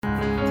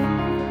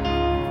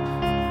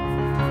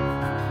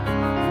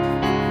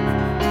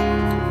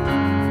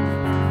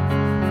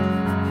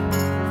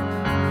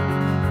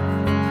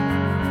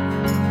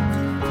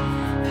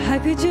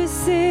could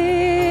just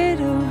sit,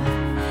 oh,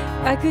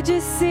 I could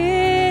just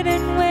sit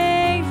and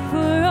wait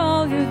for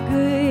all your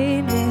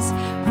goodness,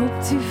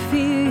 hope to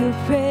feel your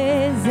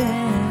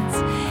presence,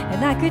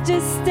 and I could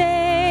just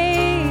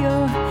stay,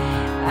 oh,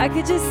 I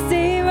could just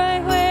stay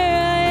right where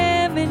I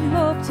am and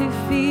hope to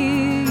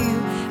feel you,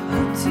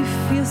 hope to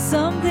feel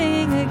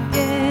something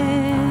again.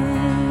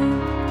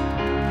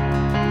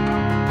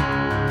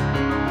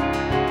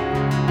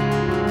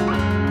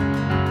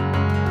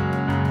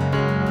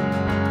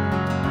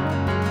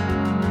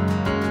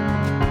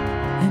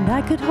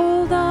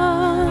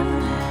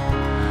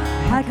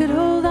 I could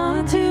hold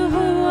on to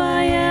who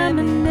I am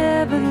and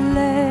never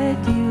let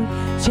you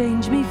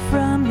change me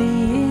from the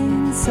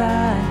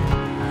inside.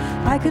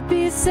 I could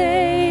be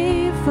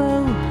safe,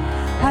 oh,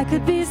 I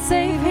could be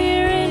safe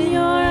here in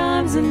your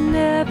arms and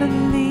never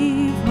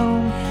leave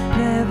home,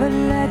 never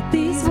let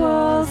these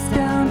walls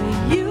down.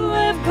 You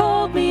have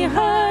called me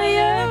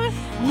higher,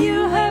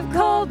 you have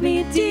called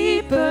me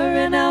deeper,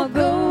 and I'll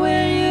go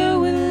where you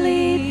will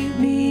lead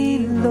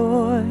me,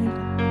 Lord.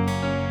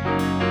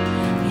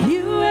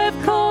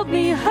 Called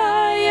me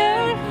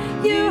higher,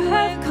 you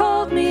have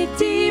called me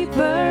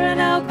deeper, and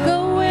I'll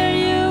go where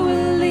you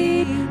will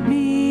lead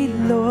me,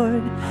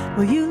 Lord.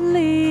 Will you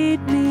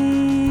lead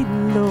me,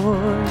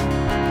 Lord?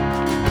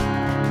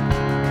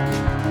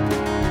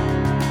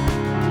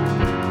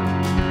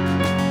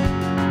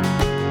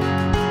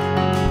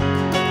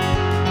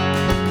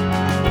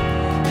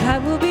 I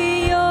will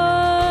be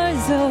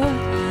yours, oh,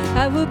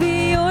 I will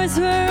be yours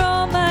for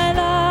all my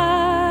life.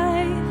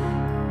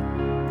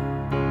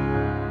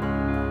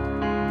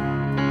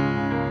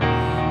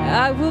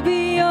 I will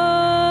be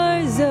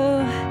yours,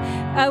 oh,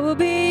 I will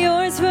be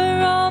yours for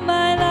all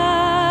my life.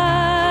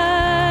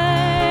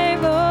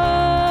 Oh,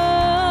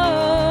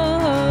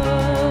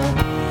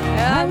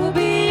 I will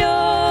be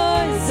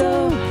yours,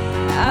 oh,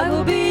 I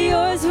will be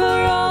yours for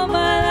all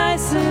my life.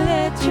 So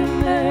let your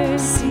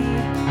mercy.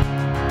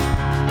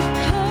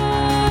 Oh,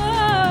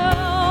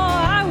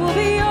 I will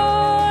be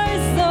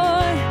yours,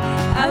 Lord,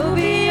 I will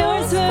be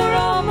yours for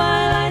all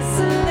my life.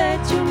 So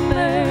let your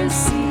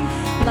mercy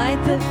light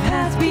the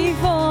path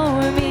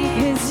before me,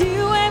 'cause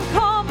you have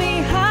called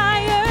me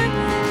higher,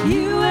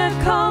 you have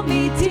called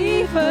me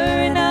deeper,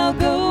 and I'll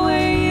go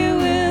where you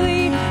will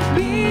lead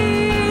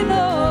me,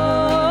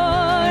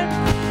 Lord.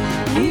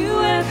 You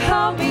have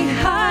called me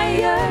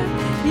higher,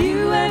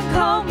 you have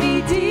called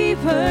me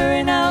deeper,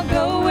 and I'll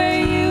go where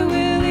you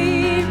will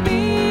lead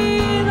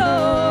me,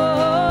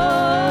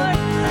 Lord.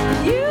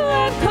 You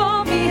have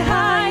called me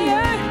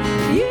higher,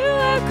 you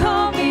have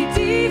called me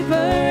deeper,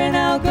 and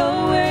I'll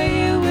go where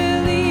you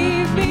will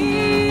lead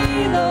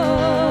me,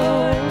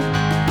 Lord.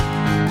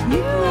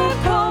 You have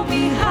called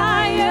me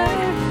higher,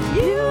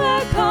 you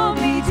have called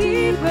me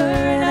deeper,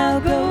 and I'll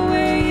go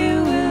where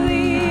you will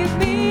lead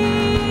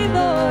me,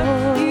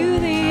 Lord. You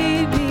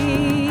lead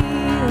me,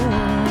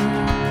 Lord.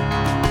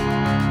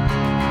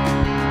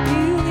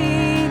 You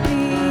lead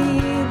me,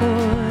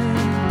 Lord.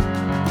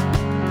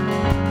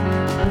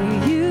 Where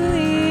you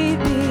lead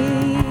me,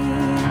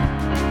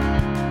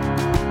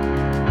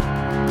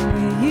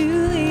 where you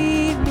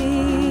lead me,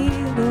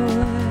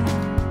 Lord.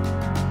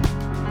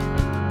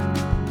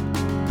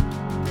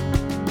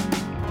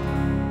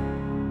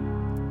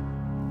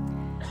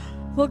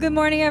 Well, good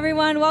morning,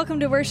 everyone. Welcome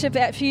to worship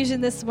at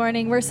Fusion this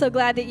morning. We're so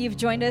glad that you've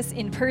joined us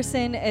in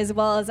person as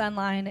well as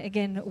online.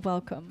 Again,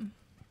 welcome.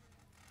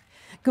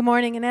 Good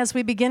morning, and as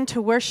we begin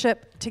to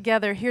worship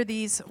together, hear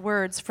these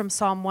words from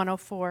Psalm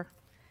 104.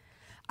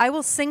 I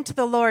will sing to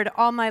the Lord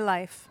all my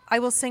life. I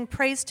will sing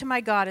praise to my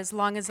God as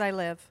long as I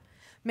live.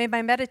 May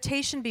my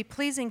meditation be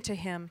pleasing to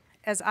him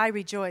as I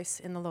rejoice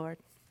in the Lord.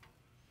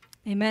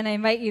 Amen. I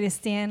invite you to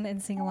stand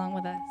and sing along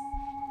with us.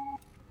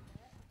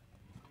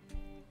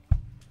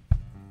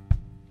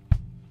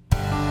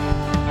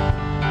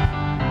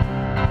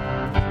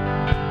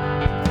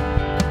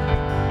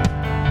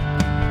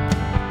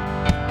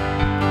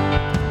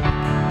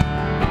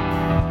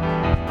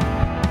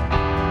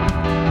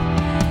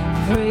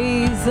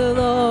 Praise the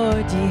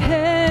Lord, ye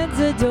heads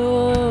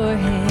adore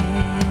him.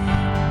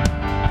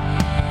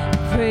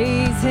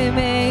 Praise him,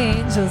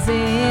 angels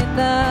in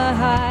the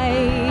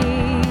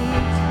height.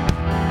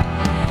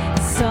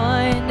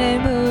 Sun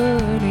and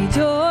moon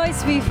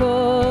rejoice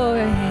before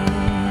him.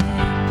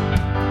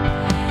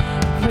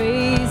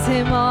 Praise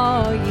him,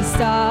 all ye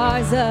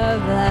stars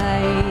of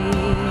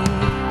light.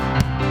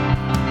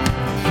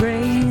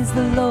 Praise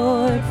the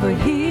Lord, for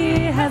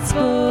he hath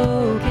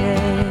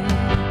spoken.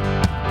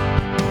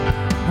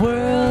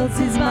 Worlds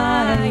his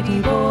mighty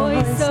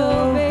voice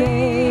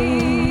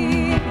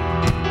obey.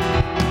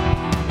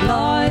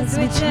 Laws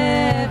which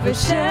never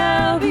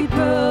shall be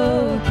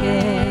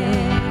broken.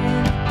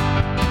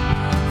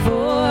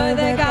 For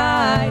the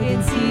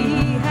guidance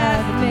he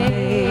hath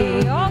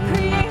made. All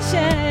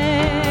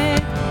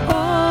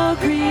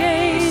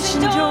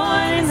creation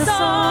join the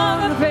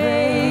song of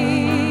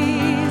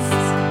praise.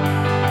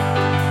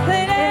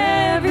 Let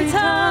every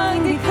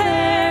tongue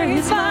declare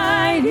his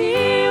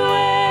mighty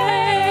ways.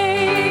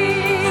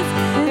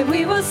 And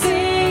we will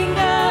sing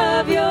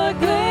of your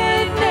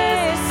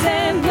goodness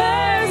and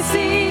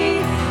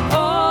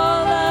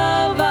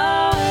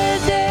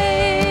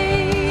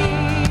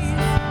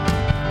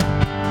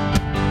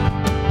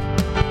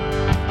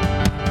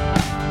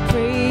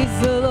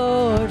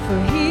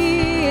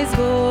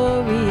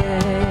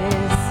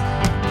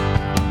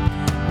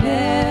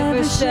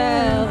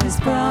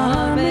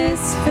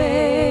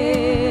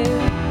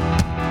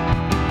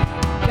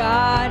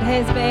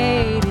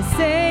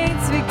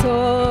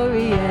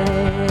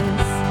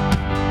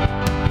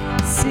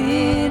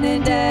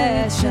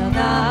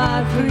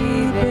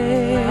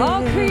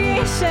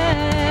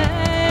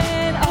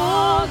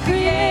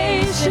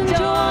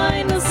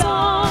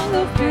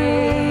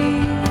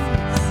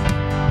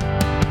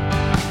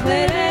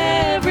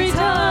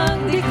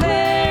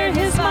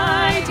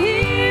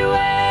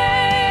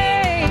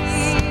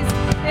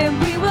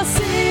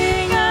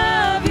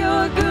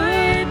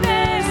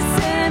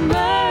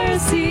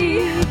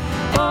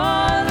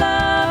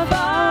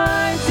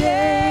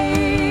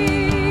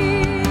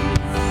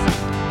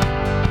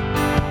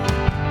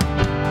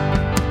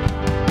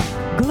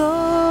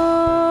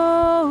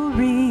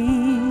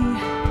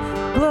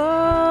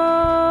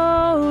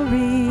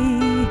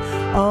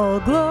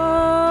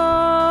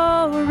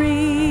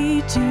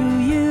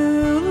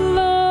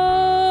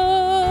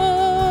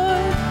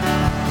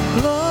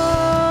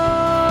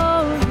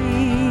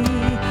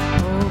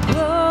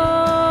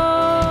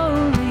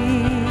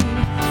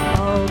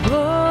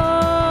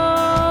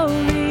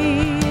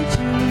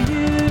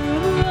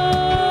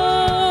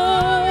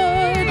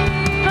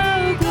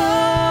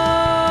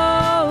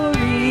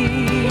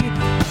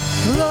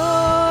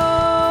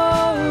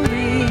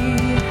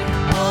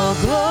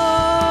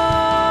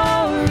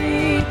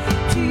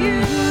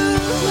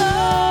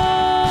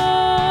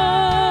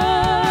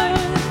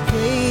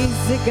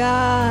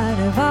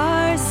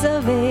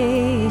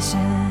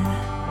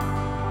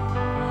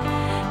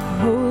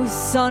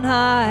Hosts on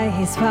high,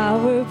 his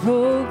power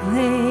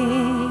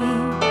proclaim.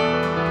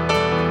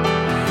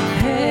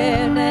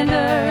 Heaven and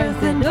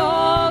earth and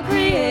all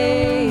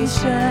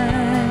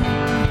creation,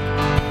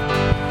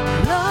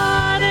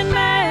 laud and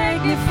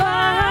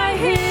magnify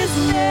his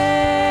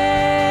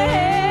name.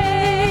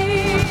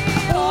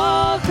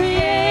 All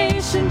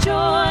creation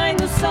join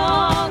the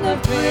song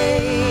of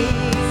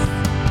praise.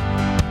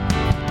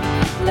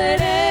 Let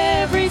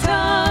every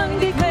tongue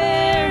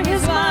declare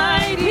his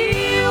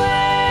mighty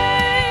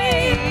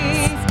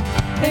ways,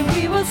 and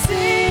we will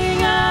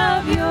sing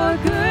of your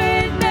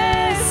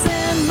goodness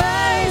and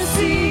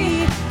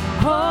mercy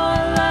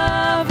all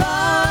of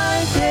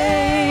our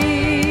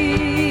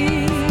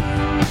days.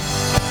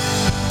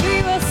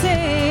 We will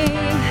sing,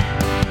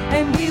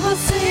 and we will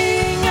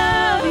sing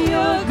of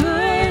your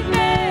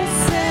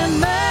goodness and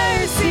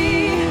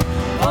mercy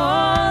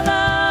all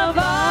of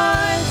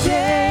our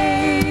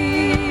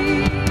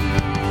days.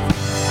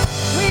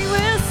 We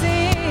will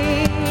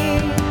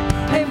sing,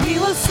 and we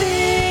will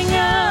sing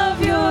of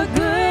your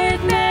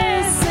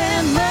goodness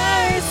and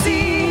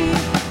mercy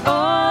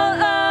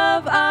all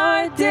of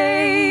our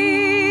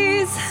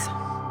days.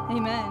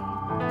 Amen.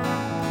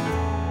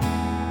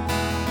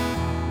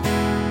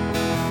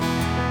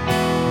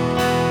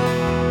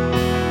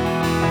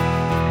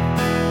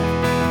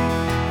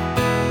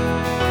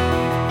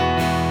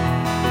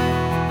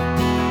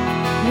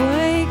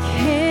 What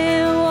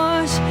can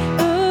wash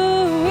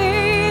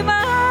away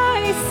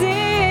my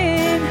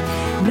sin?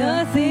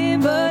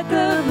 Nothing but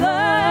the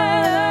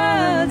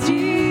blood of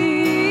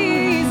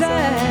Jesus.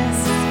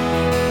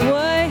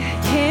 What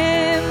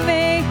can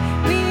make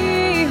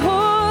me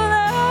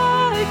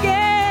whole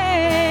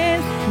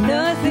again?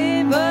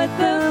 Nothing but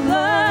the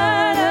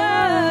blood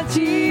of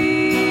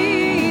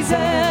Jesus.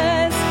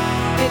 And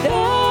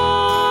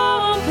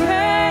oh,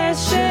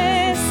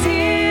 precious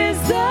is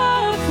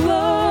the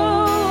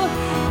flow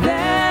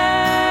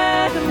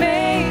that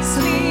makes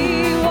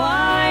me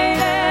white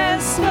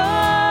as snow.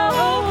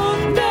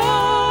 No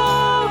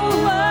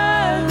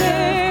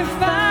other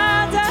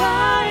fount I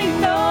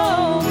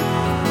know,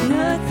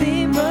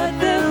 nothing but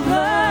the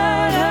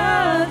blood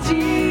of Jesus.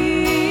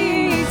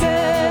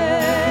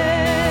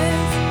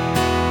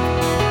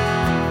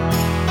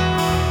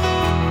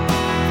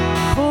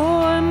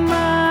 For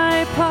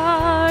my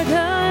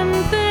pardon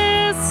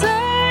this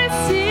I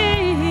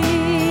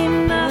see,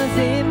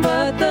 nothing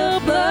but the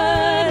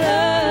blood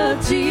of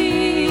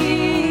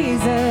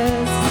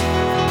Jesus.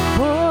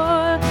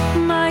 For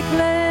my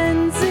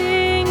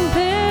cleansing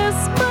this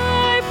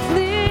my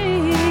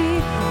plea,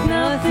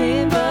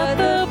 nothing but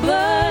the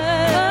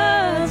blood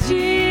of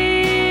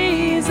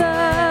Jesus.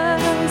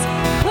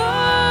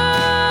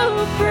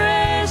 Oh,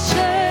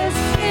 precious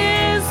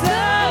is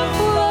the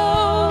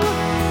flow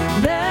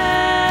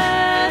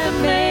that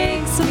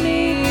makes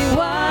me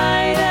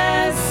white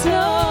as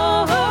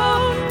snow.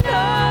 No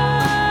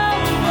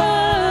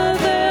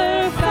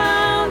other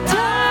fount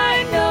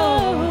I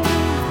know,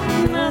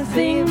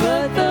 nothing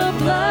but the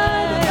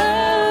blood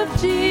of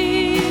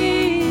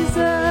Jesus.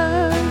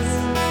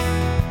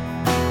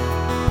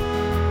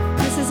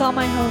 This is all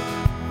my hope.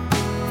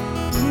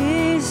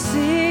 This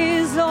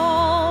is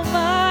all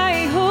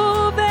my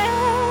hope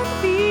and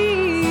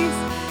peace,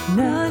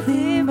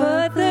 nothing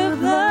but the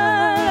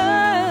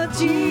blood of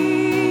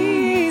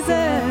Jesus.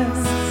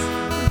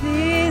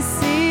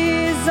 This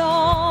is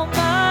all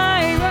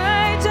my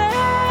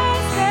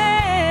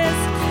righteousness,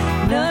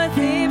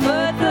 nothing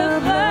but the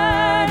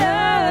blood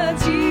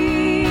of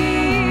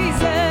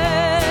Jesus.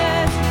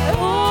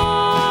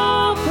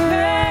 Oh,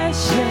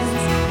 precious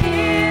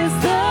is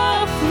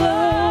the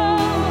flow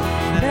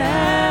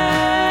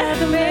that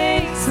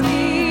makes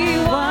me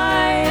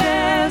white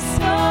as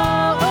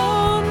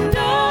snow.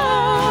 No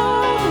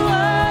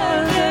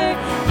other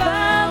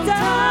fount I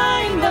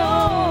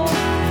know,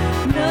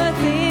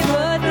 nothing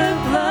but the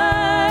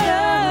blood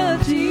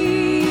of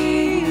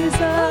Jesus.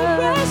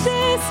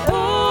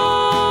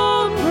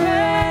 Oh,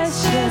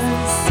 precious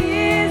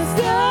is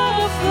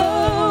the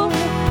flow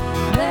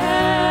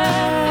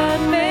that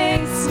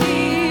makes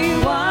me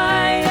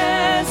white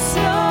as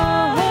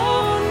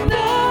snow.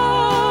 No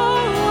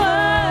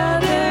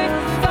other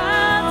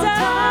fount I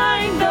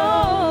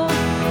know,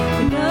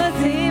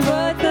 nothing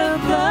but the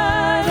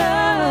blood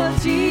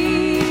of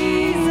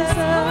Jesus.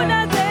 Oh,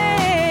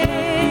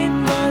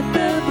 nothing but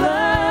the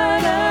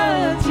blood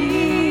of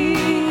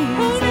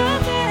Jesus. Oh,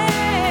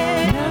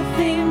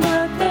 nothing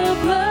but the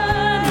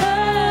blood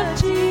of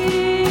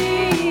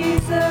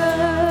Jesus.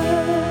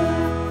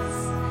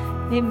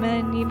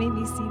 Amen. You may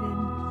be seated.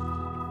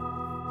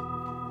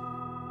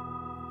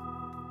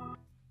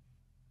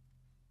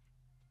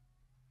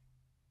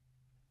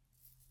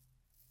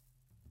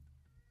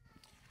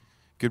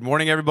 Good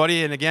morning,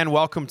 everybody, and again,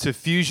 welcome to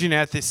Fusion.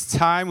 At this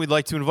time, we'd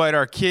like to invite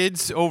our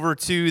kids over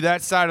to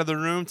that side of the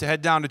room to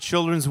head down to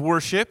children's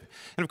worship.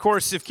 And of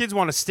course, if kids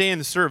want to stay in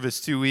the service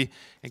too, we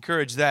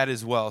encourage that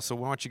as well. So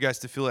we want you guys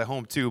to feel at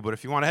home too. But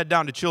if you want to head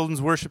down to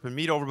children's worship and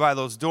meet over by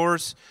those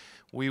doors,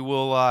 we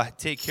will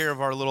take care of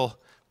our little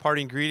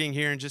parting greeting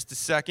here in just a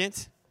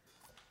second.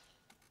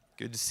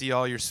 Good to see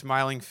all your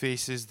smiling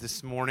faces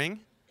this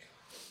morning.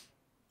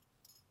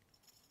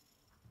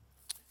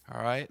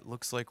 All right,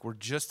 looks like we're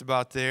just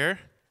about there.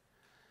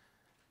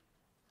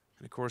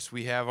 And of course,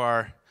 we have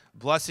our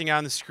blessing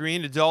on the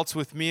screen. Adults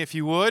with me, if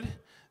you would.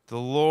 The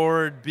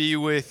Lord be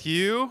with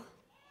you.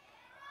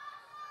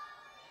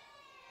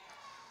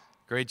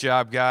 Great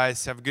job,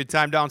 guys. Have a good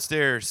time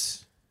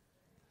downstairs.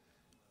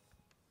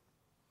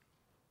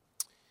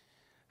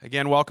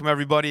 Again, welcome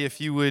everybody. If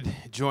you would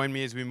join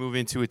me as we move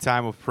into a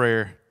time of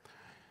prayer,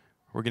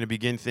 we're going to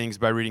begin things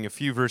by reading a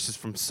few verses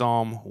from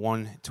Psalm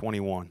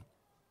 121.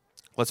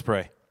 Let's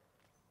pray.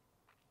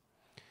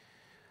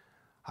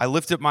 I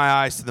lift up my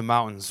eyes to the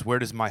mountains. Where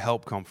does my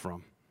help come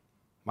from?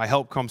 My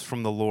help comes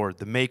from the Lord,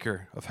 the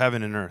maker of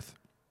heaven and earth.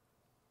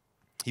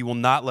 He will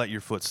not let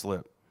your foot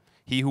slip.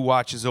 He who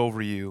watches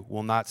over you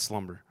will not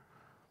slumber.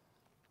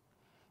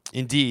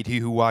 Indeed, he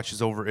who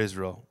watches over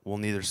Israel will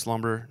neither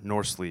slumber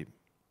nor sleep.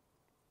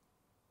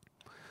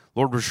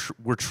 Lord,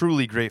 we're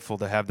truly grateful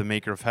to have the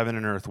maker of heaven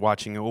and earth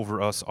watching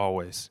over us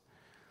always.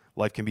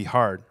 Life can be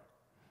hard,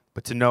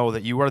 but to know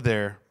that you are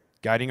there,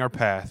 guiding our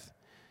path,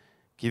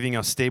 giving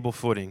us stable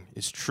footing,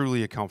 is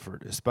truly a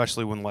comfort,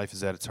 especially when life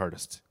is at its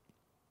hardest.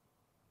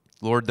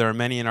 Lord, there are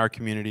many in our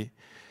community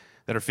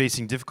that are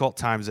facing difficult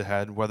times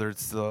ahead, whether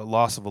it's the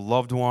loss of a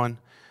loved one,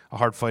 a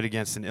hard fight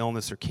against an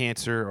illness or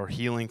cancer, or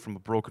healing from a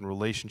broken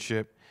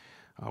relationship.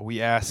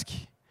 We ask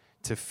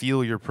to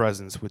feel your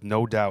presence with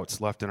no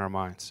doubts left in our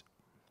minds.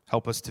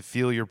 Help us to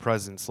feel your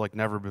presence like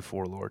never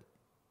before, Lord.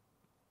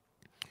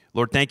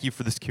 Lord, thank you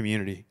for this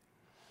community.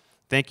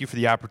 Thank you for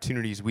the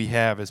opportunities we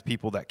have as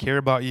people that care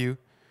about you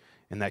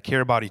and that care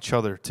about each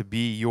other to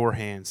be your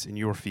hands and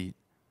your feet.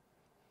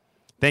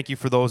 Thank you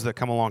for those that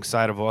come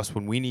alongside of us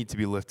when we need to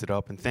be lifted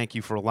up, and thank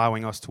you for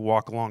allowing us to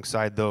walk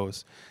alongside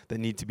those that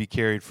need to be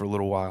carried for a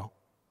little while.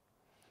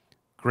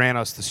 Grant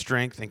us the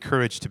strength and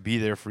courage to be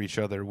there for each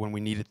other when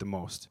we need it the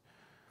most.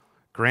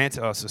 Grant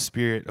us a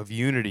spirit of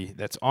unity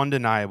that's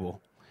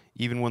undeniable,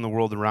 even when the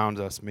world around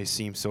us may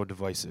seem so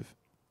divisive.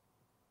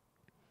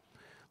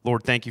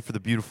 Lord, thank you for the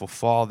beautiful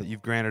fall that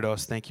you've granted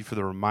us. Thank you for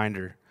the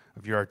reminder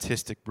of your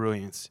artistic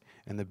brilliance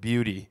and the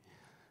beauty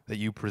that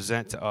you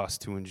present to us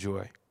to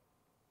enjoy.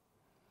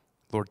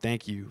 Lord,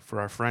 thank you for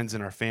our friends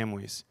and our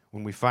families.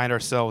 When we find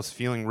ourselves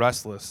feeling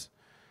restless,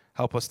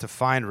 help us to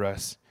find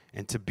rest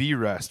and to be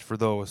rest for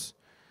those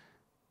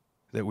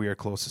that we are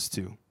closest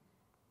to.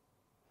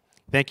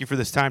 Thank you for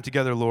this time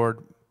together,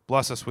 Lord.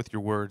 Bless us with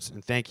your words,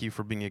 and thank you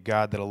for being a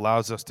God that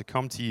allows us to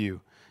come to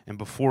you and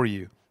before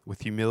you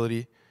with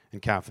humility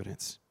and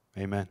confidence.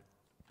 Amen.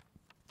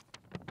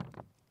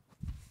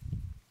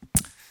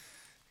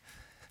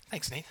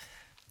 Thanks, Nate.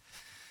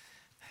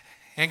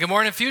 And good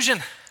morning,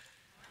 Fusion.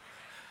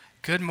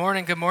 Good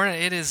morning, good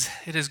morning. It is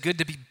good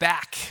to be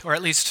back, or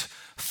at least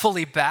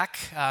fully back.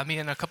 Me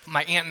and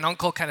my aunt and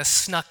uncle kind of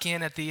snuck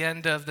in at the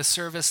end of the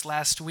service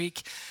last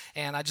week,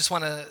 and I just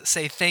want to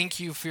say thank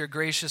you for your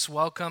gracious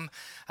welcome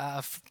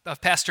of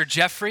Pastor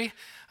Jeffrey.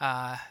 Do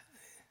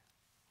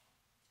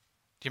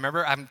you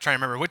remember? I'm trying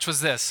to remember. Which was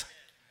this?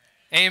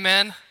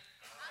 Amen.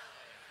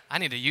 I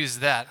need to use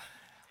that.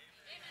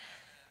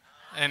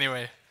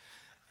 Anyway,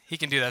 he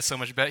can do that so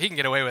much better. He can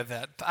get away with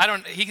that.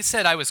 He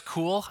said I was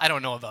cool. I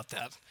don't know about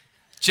that.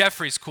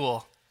 Jeffrey's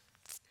cool.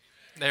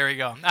 There we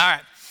go. All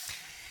right.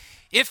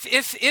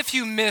 If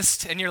you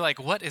missed and you're like,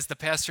 what is the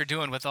pastor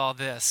doing with all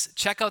this?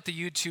 Check out the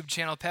YouTube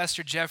channel.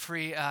 Pastor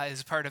Jeffrey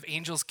is part of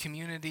Angels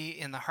Community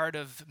in the heart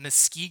of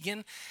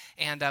Muskegon,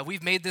 and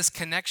we've made this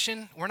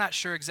connection. We're not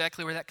sure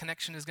exactly where that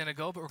connection is going to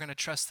go, but we're going to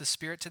trust the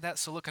Spirit to that,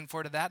 so looking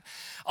forward to that.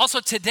 Also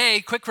today,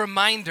 quick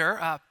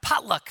reminder,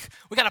 potluck.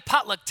 We got a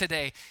potluck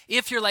today.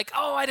 If you're like,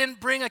 oh, I didn't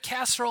bring a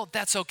casserole,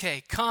 that's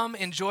okay. Come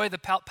enjoy the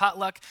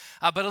potluck,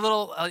 but a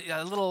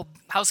little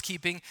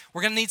housekeeping.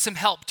 We're going to need some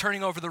help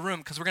turning over the room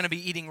because we're going to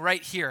be eating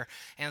right here.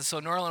 And so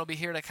Norland will be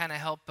here to kind of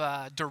help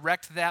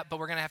direct that, but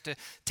we're going to have to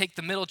take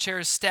the middle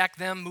chairs, stack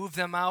them, move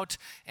them out,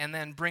 and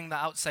then bring the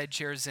outside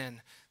chairs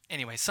in.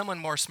 Anyway, someone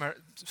more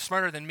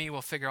smarter than me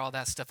will figure all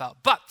that stuff out.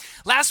 But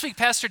last week,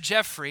 Pastor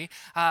Jeffrey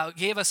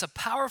gave us a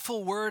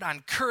powerful word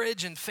on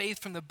courage and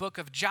faith from the book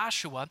of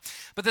Joshua.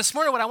 But this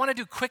morning, what I want to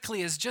do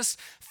quickly is just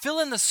fill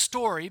in the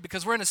story,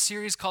 because we're in a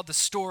series called The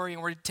Story,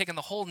 and we're taking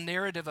the whole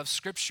narrative of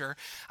Scripture.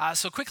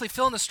 So quickly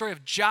fill in the story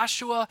of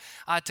Joshua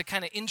to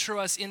kind of intro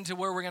us into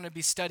where we're going to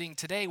be studying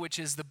today, which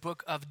is the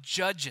book of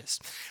Judges.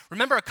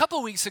 Remember, a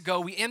couple weeks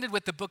ago, we ended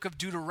with the book of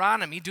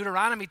Deuteronomy.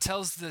 Deuteronomy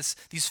tells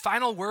these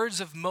final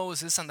words of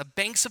Moses on the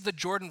banks of the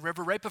Jordan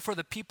River right before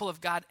the people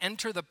of God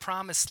enter the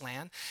Promised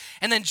Land.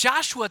 And then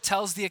Joshua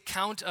tells the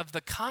account of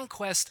the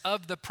conquest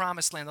of the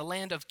Promised Land, the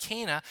land of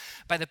Canaan,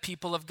 by the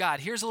people of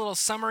God. Here's a little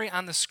summary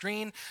on the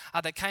screen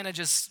that kind of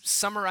just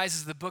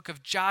summarizes the book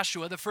of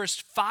Joshua. The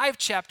first 5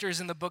 chapters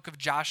in the book of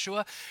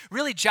Joshua,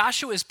 really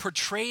Joshua is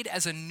portrayed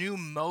as a new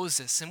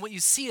Moses. And what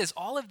you see is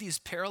all of these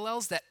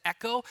parallels that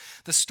echo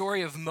the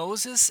story of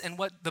Moses. And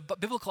what the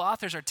biblical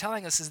authors are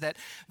telling us is that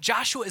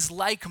Joshua is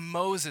like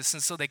Moses.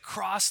 And so they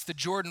crossed the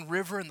Jordan Jordan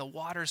River and the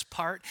waters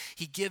part.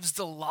 He gives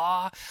the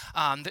law.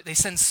 They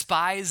send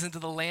spies into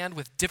the land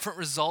with different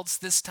results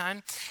this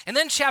time. And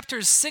then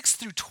chapters 6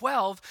 through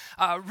 12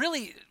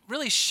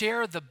 really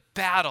share the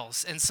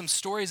battles and some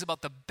stories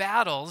about the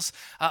battles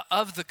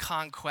of the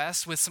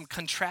conquest, with some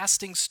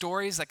contrasting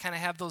stories that kind of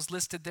have those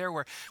listed there,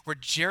 where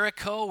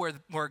Jericho,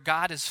 where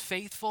God is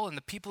faithful and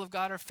the people of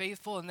God are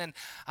faithful, and then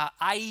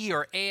Ai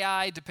or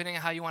Ai, depending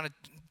on how you want to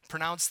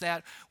pronounce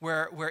that,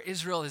 where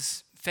Israel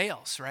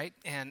fails, right?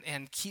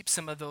 And keep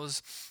some of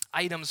those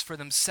items for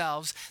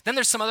themselves. Then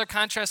there's some other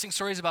contrasting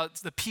stories about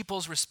the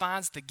people's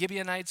response, the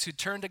Gibeonites who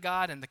turn to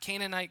God and the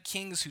Canaanite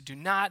kings who do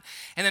not.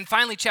 And then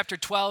finally, chapter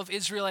 12,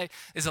 Israel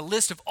is a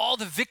list of all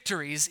the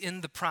victories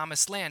in the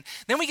promised land.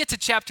 Then we get to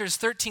chapters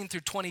 13 through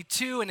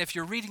 22, and if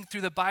you're reading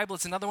through the Bible,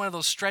 it's another one of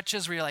those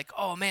stretches where you're like,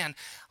 oh man,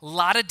 a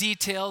lot of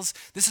details.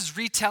 This is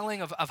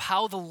retelling of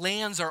how the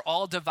lands are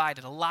all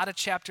divided. A lot of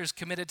chapters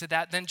committed to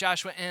that. Then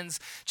Joshua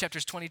ends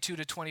chapters 22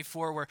 to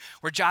 24, where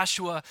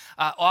Joshua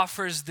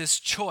offers this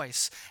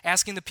choice,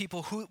 asking the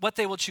people what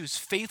they will choose,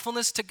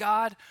 faithfulness to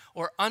God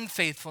or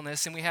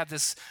unfaithfulness. And we have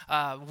this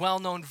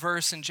well-known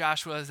verse in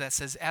Joshua that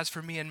says, as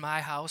for me and my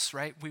house,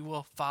 right, we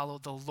will follow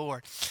the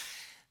Lord.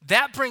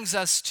 That brings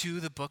us to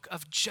the book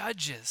of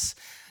Judges.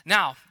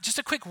 Now, just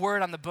a quick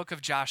word on the book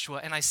of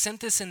Joshua, and I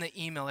sent this in the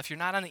email. If you're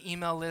not on the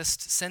email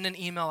list, send an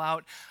email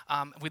out.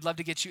 We'd love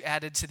to get you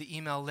added to the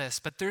email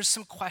list. But there's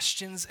some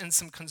questions and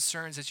some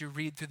concerns as you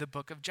read through the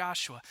book of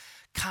Joshua.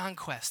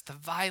 Conquest, the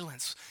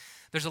violence.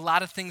 There's a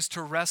lot of things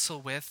to wrestle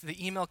with.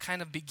 The email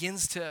kind of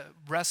begins to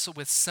wrestle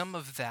with some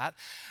of that.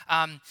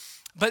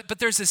 But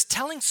there's this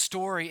telling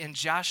story in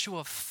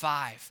Joshua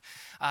 5.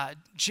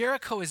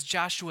 Jericho is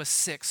Joshua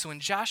 6. So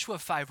in Joshua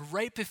 5,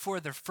 right before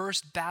their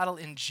first battle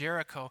in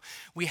Jericho,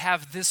 we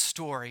have this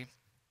story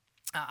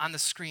on the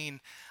screen.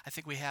 I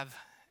think we have,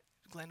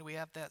 Glenn, do we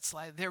have that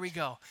slide? There we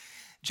go.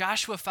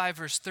 Joshua 5,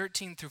 verse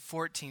 13 through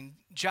 14,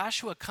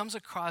 Joshua comes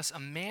across a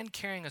man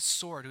carrying a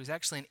sword who's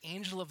actually an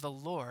angel of the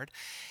Lord.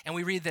 And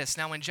we read this.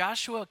 Now, when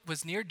Joshua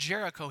was near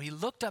Jericho, he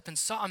looked up and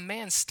saw a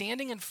man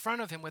standing in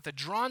front of him with a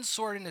drawn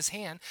sword in his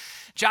hand.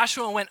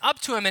 Joshua went up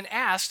to him and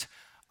asked,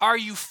 are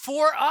you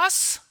for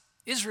us,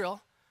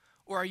 Israel,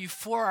 or are you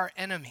for our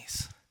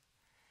enemies?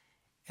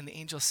 And the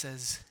angel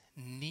says,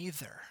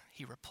 neither,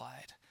 he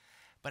replied.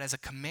 But as a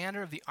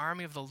commander of the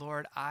army of the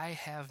Lord, I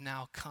have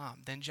now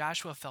come. Then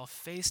Joshua fell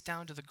face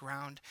down to the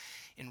ground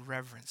in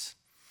reverence.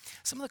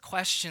 Some of the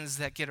questions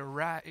that get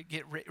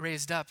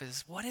raised up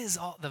is, what is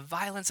all the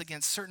violence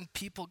against certain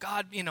people?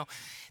 God,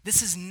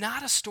 this is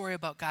not a story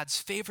about God's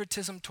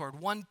favoritism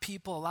toward one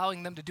people,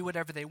 allowing them to do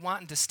whatever they want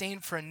and disdain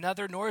for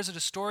another, nor is it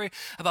a story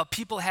about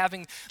people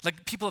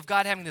of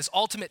God having this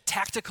ultimate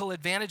tactical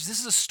advantage. This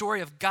is a story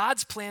of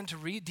God's plan to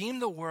redeem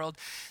the world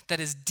that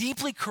is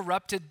deeply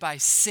corrupted by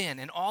sin,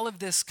 and all of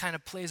this kind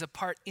of plays a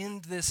part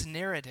in this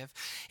narrative.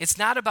 It's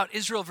not about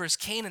Israel versus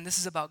Canaan. This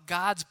is about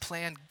God's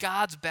plan,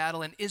 God's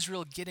battle, and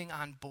Israel getting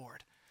on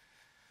board.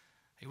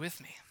 Are you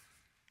with me?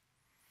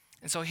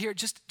 And so here,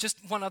 just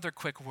one other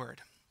quick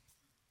word.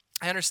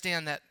 I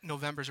understand that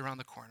November's around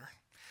the corner.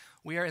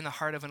 We are in the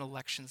heart of an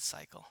election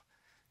cycle.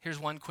 Here's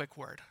one quick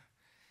word.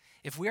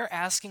 If we are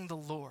asking the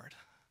Lord,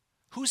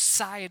 whose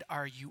side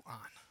are you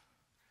on?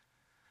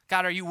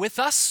 God, are you with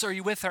us or are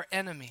you with our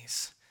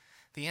enemies?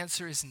 The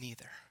answer is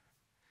neither.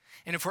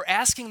 And if we're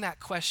asking that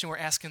question, we're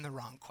asking the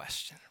wrong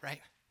question,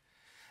 right?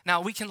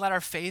 Now, we can let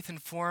our faith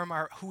inform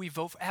who we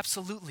vote for,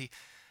 absolutely,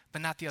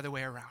 but not the other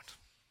way around,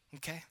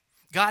 okay?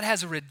 God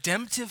has a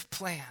redemptive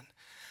plan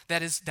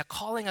that is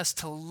calling us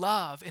to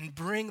love and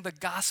bring the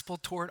gospel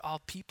toward all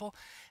people.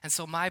 And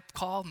so my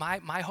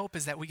hope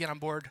is that we get on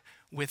board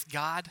with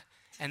God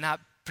and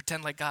not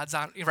pretend like God's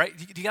on, right?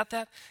 You got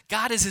that?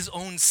 God is his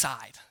own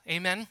side.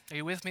 Amen? Are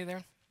you with me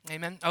there?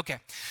 Amen? Okay.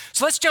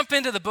 So let's jump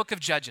into the book of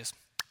Judges.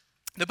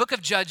 The book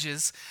of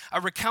Judges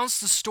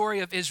recounts the story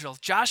of Israel.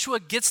 Joshua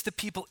gets the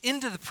people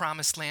into the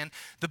promised land.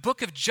 The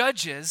book of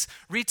Judges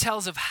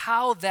retells of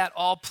how that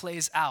all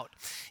plays out.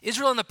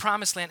 Israel in the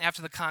promised land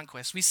after the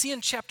conquest. We see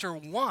in chapter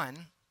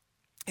 1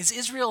 is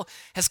Israel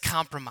has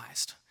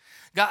compromised.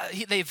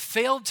 They've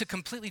failed to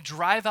completely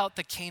drive out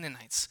the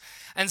Canaanites.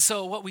 And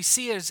so what we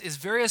see is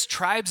various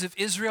tribes of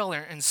Israel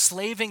are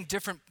enslaving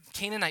different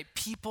Canaanite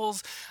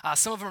peoples.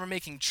 Some of them are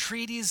making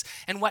treaties.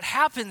 And what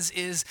happens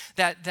is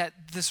that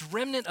this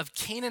remnant of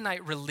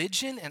Canaanite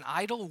religion and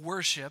idol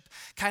worship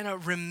kind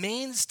of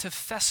remains to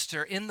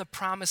fester in the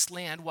promised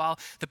land while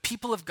the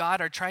people of God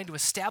are trying to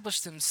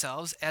establish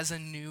themselves as a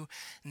new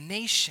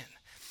nation.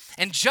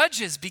 And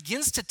Judges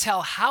begins to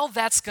tell how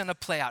that's going to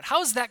play out.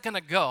 How is that going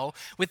to go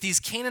with these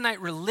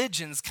Canaanite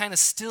religions kind of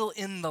still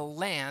in the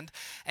land?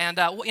 And,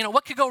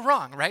 what could go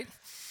wrong, right?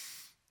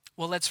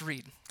 Well, let's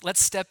read.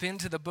 Let's step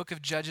into the book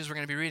of Judges. We're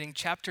going to be reading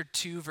chapter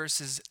 2,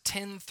 verses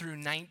 10 through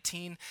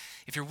 19.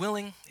 If you're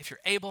willing, if you're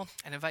able,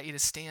 I invite you to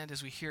stand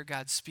as we hear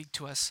God speak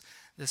to us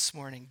this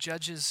morning.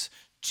 Judges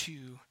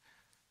 2,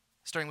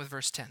 starting with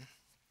verse 10.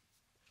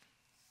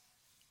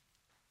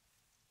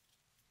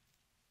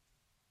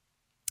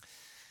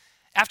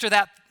 After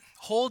that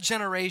whole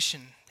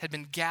generation had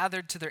been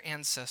gathered to their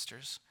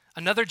ancestors,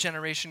 another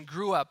generation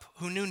grew up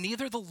who knew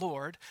neither the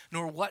Lord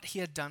nor what he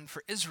had done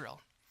for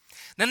Israel.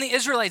 Then the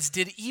Israelites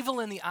did evil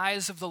in the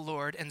eyes of the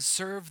Lord and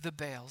served the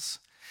Baals.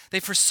 They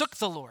forsook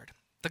the Lord,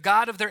 the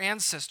God of their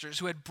ancestors,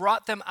 who had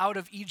brought them out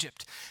of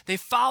Egypt. They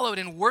followed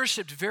and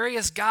worshipped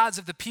various gods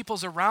of the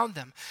peoples around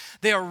them.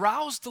 They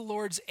aroused the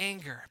Lord's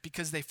anger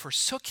because they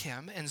forsook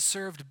him and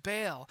served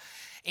Baal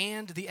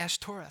and the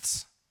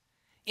Ashtoreths.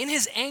 In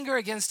his anger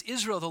against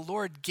Israel, the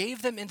Lord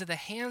gave them into the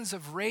hands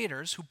of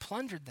raiders who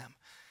plundered them.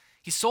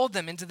 He sold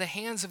them into the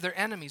hands of their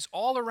enemies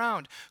all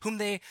around, whom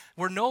they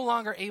were no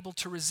longer able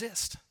to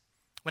resist.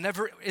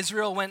 Whenever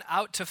Israel went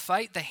out to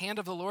fight, the hand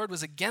of the Lord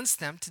was against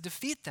them to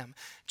defeat them,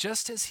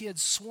 just as he had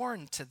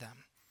sworn to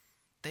them.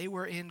 They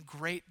were in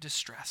great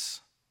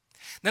distress.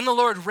 Then the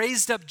Lord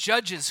raised up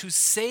judges who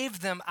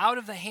saved them out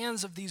of the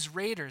hands of these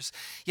raiders.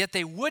 Yet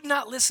they would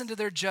not listen to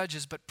their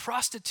judges, but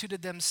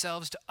prostituted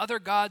themselves to other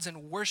gods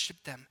and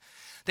worshipped them.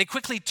 They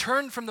quickly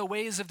turned from the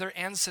ways of their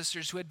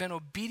ancestors who had been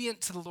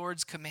obedient to the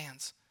Lord's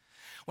commands.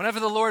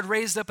 Whenever the Lord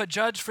raised up a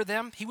judge for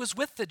them, he was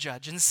with the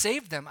judge and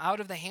saved them out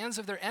of the hands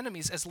of their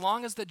enemies as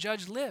long as the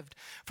judge lived.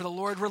 For the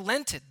Lord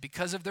relented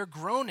because of their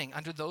groaning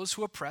under those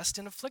who oppressed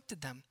and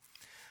afflicted them.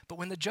 But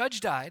when the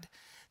judge died,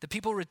 the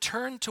people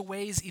returned to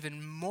ways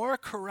even more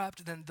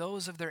corrupt than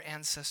those of their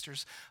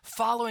ancestors,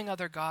 following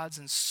other gods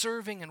and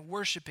serving and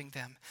worshiping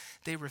them.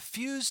 They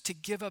refused to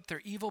give up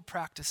their evil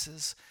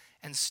practices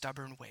and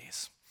stubborn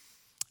ways.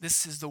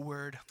 This is the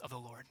word of the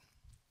Lord.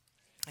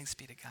 Thanks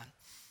be to God.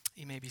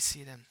 You may be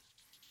seated.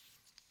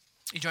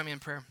 You join me in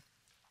prayer.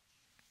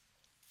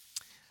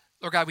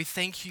 Lord God, we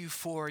thank you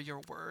for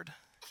your word.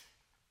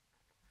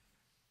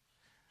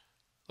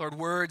 Lord,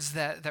 words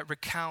that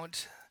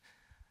recount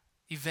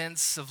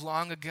events of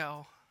long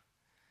ago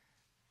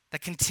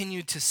that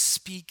continue to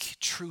speak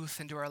truth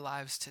into our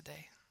lives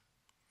today.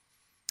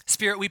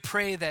 Spirit, we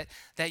pray that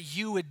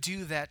you would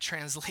do that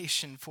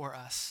translation for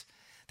us,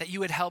 that you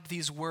would help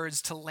these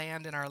words to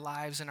land in our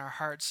lives and our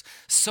hearts,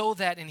 so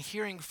that in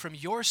hearing from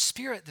your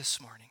Spirit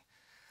this morning,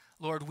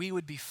 Lord, we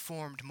would be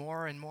formed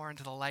more and more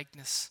into the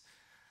likeness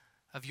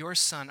of your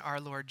Son, our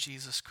Lord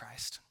Jesus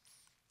Christ.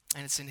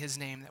 And it's in his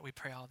name that we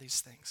pray all these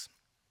things.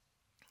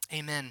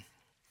 Amen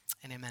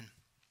and amen.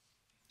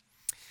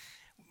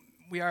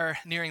 We are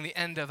nearing the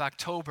end of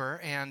October,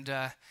 and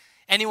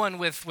anyone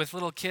with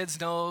little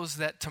kids knows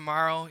that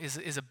tomorrow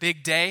is a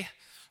big day,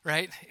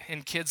 right,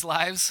 in kids'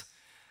 lives.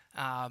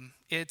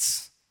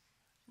 It's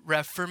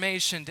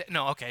Reformation Day.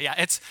 No, okay, yeah,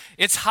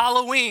 it's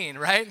Halloween,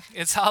 right?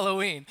 It's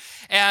Halloween,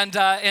 and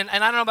I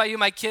don't know about you,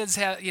 my kids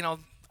have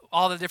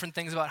all the different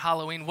things about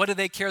Halloween. What do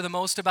they care the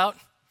most about?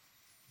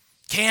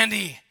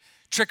 Candy.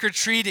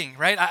 Trick-or-treating,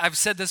 right? I've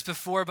said this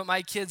before, but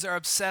my kids are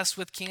obsessed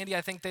with candy.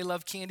 I think they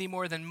love candy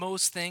more than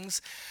most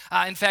things.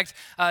 In fact,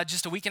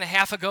 just a week and a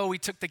half ago, we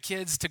took the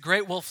kids to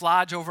Great Wolf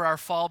Lodge over our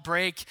fall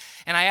break,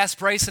 and I asked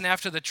Bryson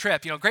after the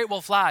trip, Great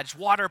Wolf Lodge,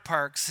 water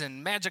parks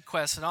and Magic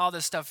Quest and all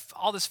this stuff,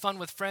 all this fun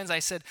with friends. I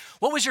said,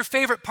 what was your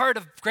favorite part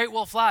of Great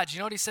Wolf Lodge? You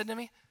know what he said to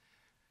me?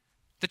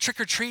 The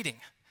trick-or-treating.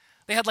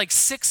 They had like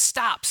 6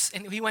 stops,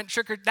 and he went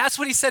that's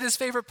what he said his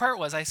favorite part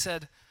was. I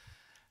said,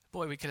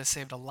 boy, we could have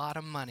saved a lot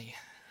of money.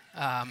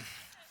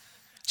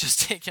 Just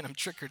taking them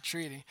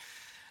trick-or-treating.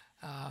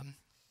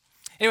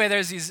 Anyway,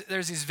 there's these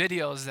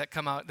videos that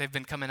come out. They've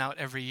been coming out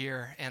every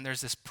year, and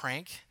there's this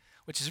prank,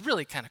 which is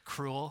really kind of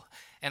cruel.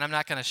 And I'm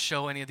not going to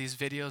show any of these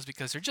videos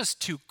because they're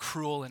just too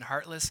cruel and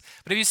heartless.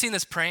 But have you seen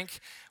this prank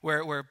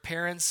where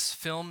parents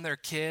film their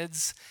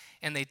kids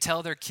and they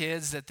tell their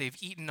kids that they've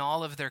eaten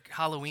all of their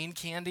Halloween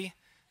candy?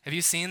 Have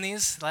you seen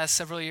these the last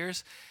several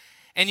years?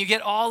 And you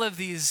get all of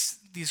these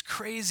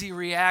crazy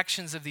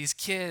reactions of these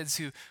kids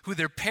who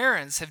their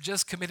parents have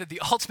just committed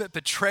the ultimate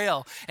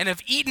betrayal and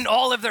have eaten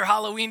all of their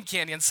Halloween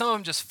candy. And some of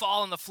them just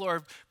fall on the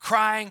floor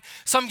crying.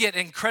 Some get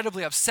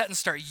incredibly upset and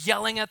start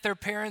yelling at their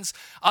parents.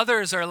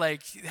 Others are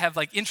have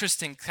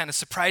interesting kind of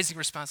surprising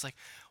response like,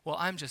 well,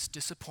 I'm just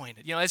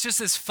disappointed. It's just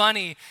this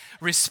funny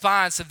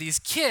response of these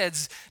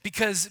kids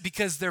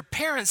because their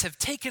parents have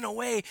taken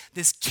away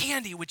this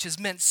candy which has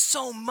meant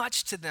so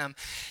much to them.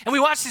 And we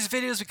watch these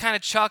videos, we kind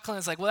of chuckle, and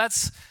it's like, well,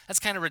 that's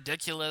kind of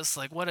ridiculous.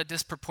 Like, what a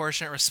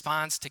disproportionate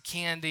response to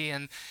candy.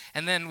 And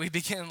then we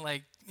begin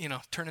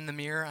turning the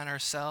mirror on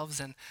ourselves.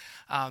 And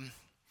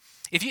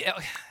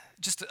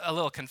just a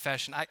little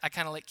confession, I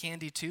kind of like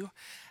candy too.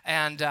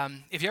 And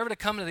if you're ever to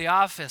come to the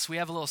office, we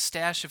have a little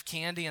stash of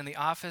candy in the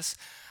office.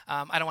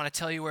 I don't want to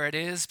tell you where it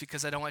is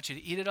because I don't want you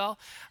to eat it all.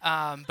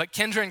 But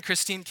Kendra and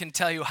Christine can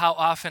tell you how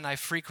often I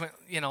frequent,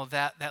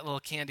 that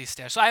little candy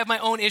stash. So I have my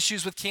own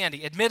issues with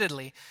candy,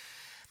 admittedly.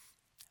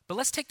 But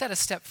let's take that a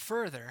step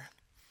further.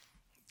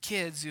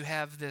 Kids who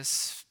have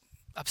this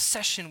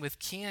obsession with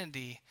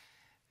candy,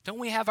 don't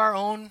we have our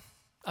own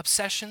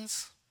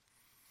obsessions?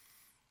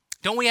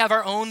 Don't we have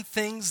our own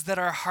things that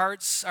our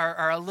hearts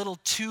are a little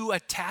too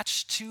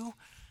attached to?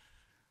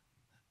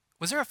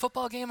 Was there a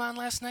football game on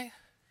last night?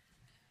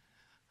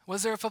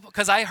 Was there a football?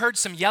 Because I heard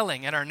some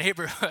yelling in our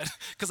neighborhood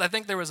because I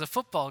think there was a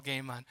football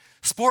game on.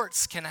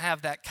 Sports can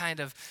have that kind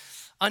of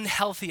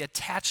unhealthy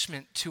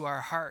attachment to our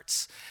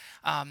hearts.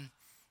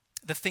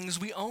 The things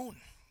we own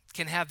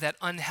can have that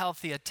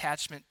unhealthy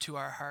attachment to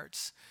our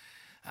hearts,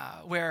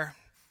 where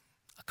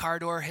a car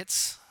door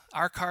hits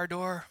our car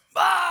door,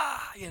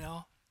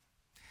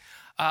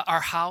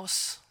 our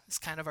house is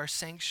kind of our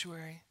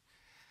sanctuary.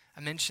 I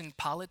mentioned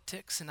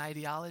politics and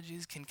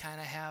ideologies can kind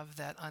of have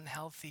that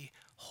unhealthy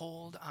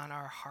hold on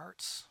our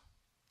hearts.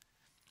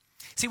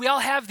 See, we all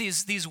have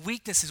these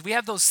weaknesses. We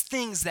have those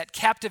things that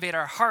captivate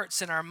our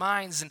hearts and our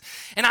minds.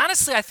 And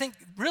honestly, I think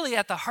really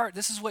at the heart,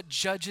 this is what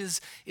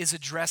Judges is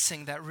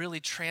addressing that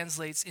really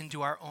translates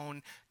into our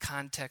own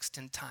context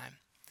and time.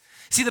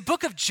 See, the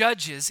book of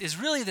Judges is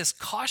really this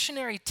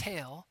cautionary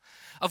tale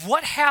of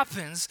what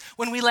happens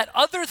when we let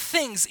other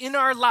things in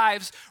our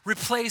lives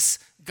replace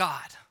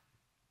God.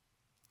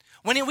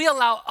 When we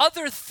allow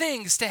other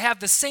things to have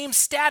the same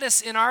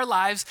status in our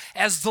lives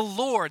as the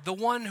Lord, the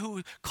one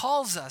who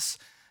calls us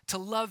to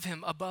love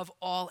him above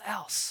all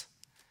else.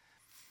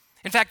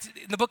 In fact,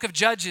 in the book of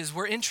Judges,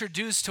 we're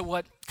introduced to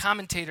what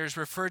commentators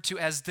refer to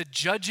as the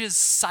Judges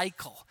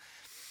cycle.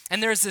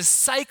 And there's this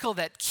cycle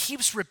that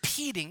keeps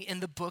repeating in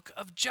the book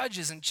of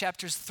Judges in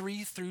chapters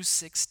 3 through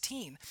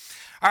 16.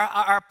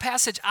 Our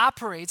passage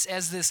operates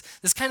as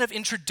this kind of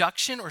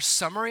introduction or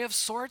summary of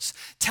sorts,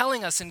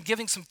 telling us and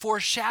giving some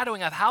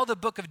foreshadowing of how the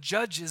book of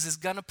Judges is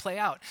going to play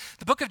out.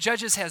 The book of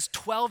Judges has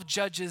 12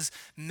 judges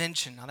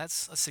mentioned. Now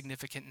that's a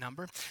significant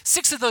number.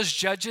 6 of those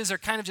judges are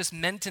kind of just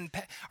mentioned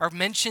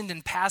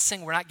in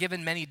passing. We're not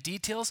given many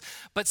details.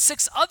 But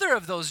 6 other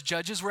of those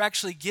judges were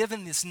actually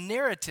given these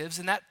narratives,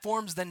 and that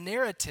forms the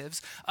narratives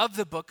of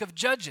the book of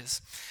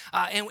Judges.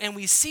 And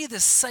we see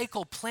this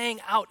cycle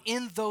playing out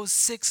in those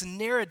 6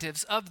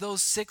 narratives of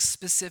those 6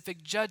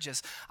 specific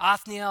judges.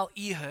 Othniel,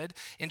 Ehud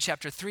in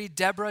chapter 3,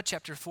 Deborah,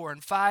 chapter 4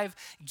 and 5,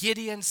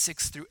 Gideon,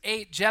 6 through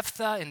 8,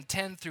 Jephthah in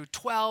 10 through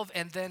 12,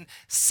 and then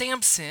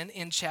Samson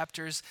in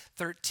chapters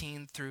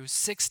 13 through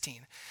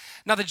 16.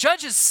 Now, the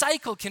judges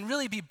cycle can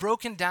really be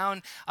broken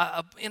down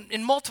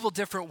in multiple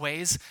different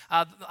ways.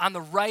 On the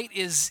right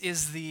is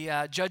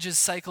the judges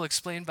cycle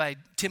explained by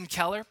Tim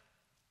Keller.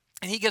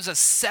 And he gives us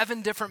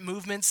 7 different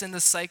movements in the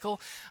cycle.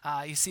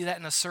 You see that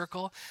in a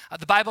circle.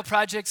 The Bible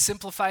Project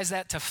simplifies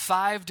that to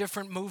 5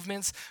 different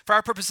movements. For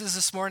our purposes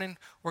this morning,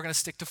 we're going to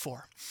stick to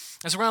 4.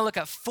 And so we're going to look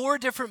at 4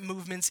 different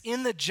movements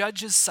in the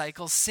Judges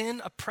cycle: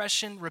 sin,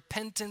 oppression,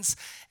 repentance,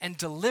 and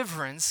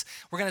deliverance.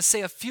 We're going to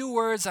say a few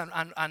words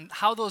on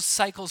how those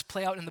cycles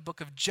play out in the book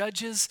of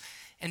Judges,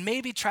 and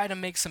maybe try to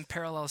make some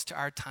parallels to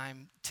our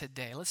time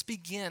today. Let's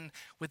begin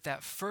with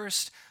that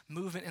first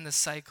movement in the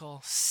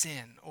cycle,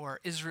 sin, or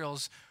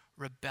Israel's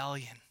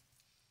rebellion.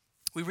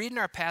 We read in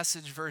our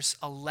passage, verse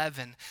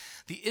 11,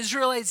 the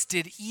Israelites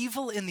did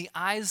evil in the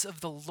eyes of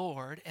the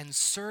Lord and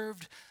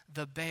served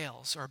the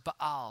Baals, or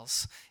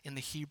Baals in the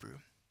Hebrew.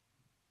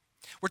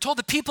 We're told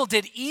the people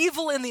did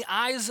evil in the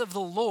eyes of the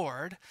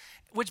Lord,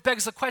 which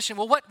begs the question,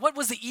 well, what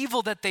was the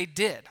evil that they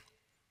did?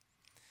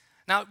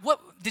 Now, what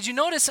did you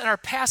notice in our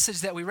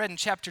passage that we read in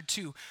chapter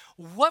 2?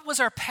 What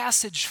was our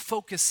passage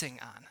focusing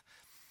on?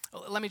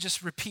 Let me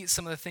just repeat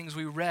some of the things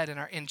we read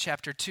in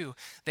chapter 2.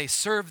 They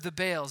served the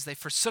Baals. They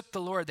forsook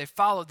the Lord.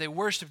 They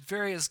worshiped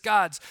various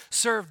gods,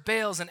 served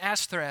Baals and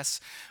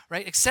Ashtoreths,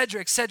 right, et cetera,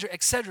 et cetera,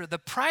 et cetera. The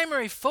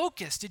primary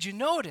focus, did you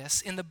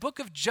notice, in the book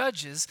of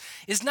Judges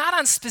is not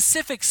on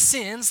specific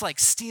sins like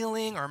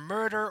stealing or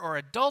murder or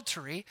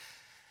adultery,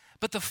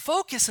 but the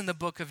focus in the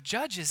book of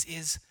Judges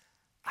is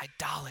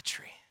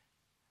idolatry,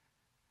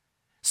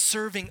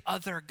 serving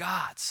other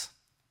gods.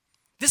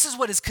 This is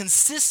what is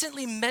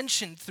consistently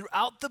mentioned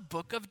throughout the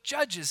book of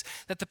Judges,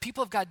 that the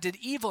people of God did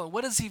evil. And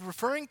what is he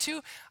referring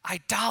to?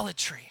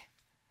 Idolatry.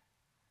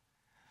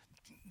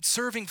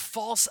 Serving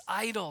false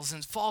idols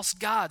and false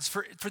gods.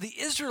 For the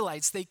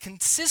Israelites, they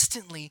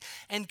consistently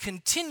and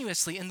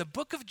continuously in the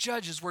book of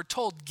Judges, we're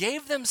told,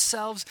 gave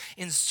themselves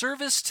in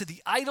service to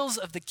the idols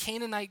of the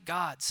Canaanite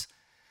gods.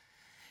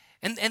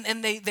 And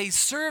they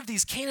served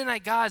these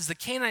Canaanite gods, the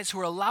Canaanites who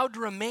were allowed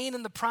to remain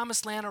in the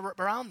promised land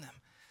around them.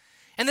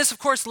 And this, of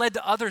course, led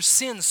to other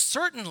sins,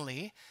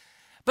 certainly,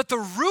 but the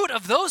root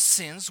of those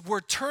sins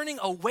were turning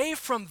away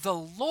from the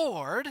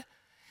Lord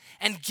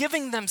and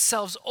giving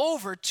themselves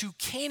over to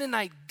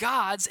Canaanite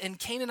gods and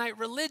Canaanite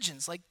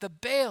religions, like the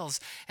Baals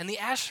and the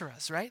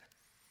Asherahs, right?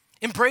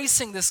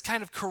 Embracing this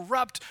kind of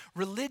corrupt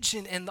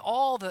religion and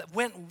all that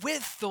went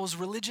with those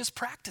religious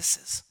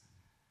practices.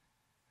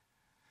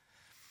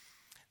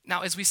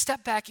 Now, as we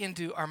step back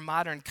into our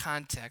modern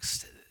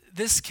context,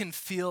 this can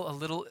feel a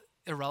little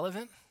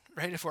irrelevant,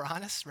 right, if we're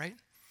honest, right?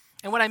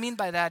 And what I mean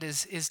by that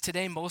is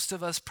today most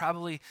of us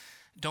probably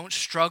don't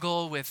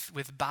struggle with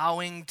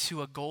bowing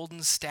to a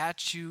golden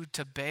statue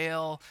to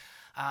Baal.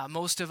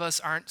 Most of us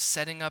aren't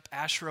setting up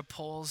Asherah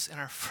poles in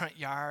our front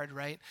yard,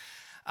 right?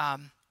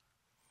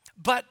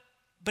 But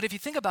if you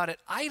think about it,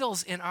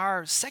 idols in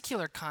our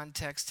secular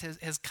context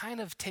has kind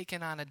of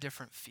taken on a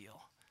different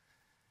feel.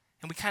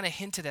 And we kind of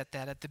hinted at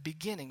that at the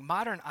beginning.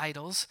 Modern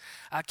idols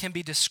can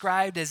be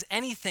described as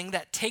anything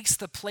that takes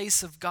the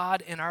place of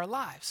God in our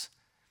lives.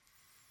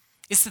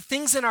 It's the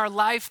things in our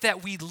life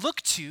that we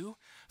look to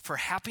for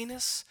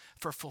happiness,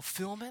 for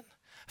fulfillment,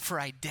 for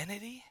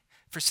identity,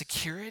 for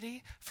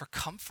security, for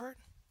comfort.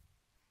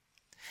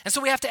 And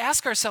so we have to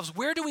ask ourselves,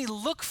 where do we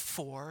look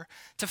for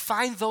to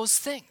find those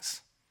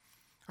things?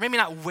 Or maybe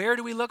not where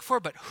do we look for,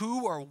 but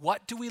who or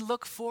what do we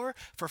look for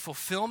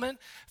fulfillment,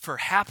 for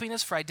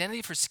happiness, for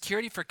identity, for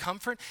security, for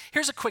comfort?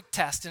 Here's a quick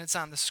test, and it's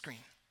on the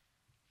screen.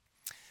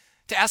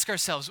 To ask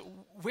ourselves,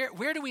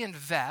 where do we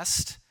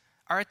invest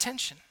our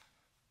attention?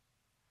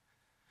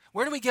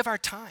 Where do we give our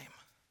time?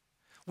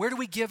 Where do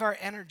we give our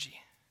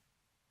energy?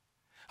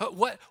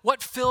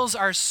 What fills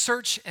our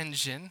search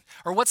engine?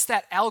 Or what's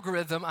that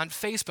algorithm on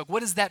Facebook?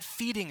 What is that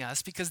feeding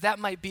us? Because that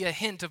might be a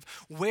hint of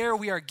where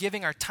we are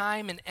giving our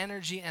time and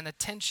energy and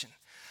attention.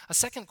 A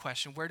second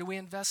question, where do we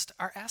invest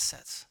our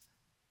assets?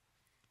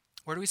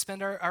 Where do we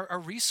spend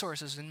our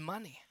resources and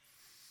money?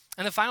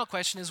 And the final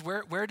question is,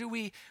 where do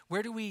we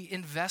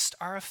invest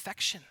our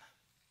affection?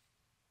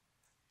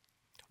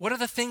 What are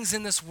the things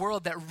in this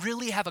world that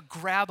really have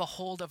grab a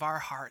hold of our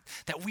heart,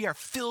 that we are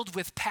filled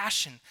with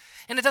passion?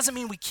 And it doesn't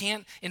mean we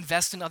can't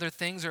invest in other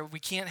things or we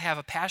can't have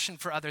a passion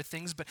for other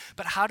things, but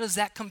how does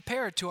that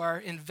compare to our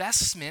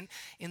investment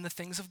in the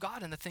things of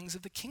God and the things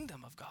of the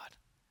kingdom of God?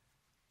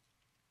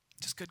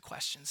 Just good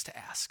questions to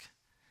ask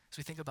as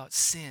we think about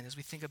sin, as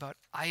we think about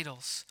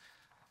idols.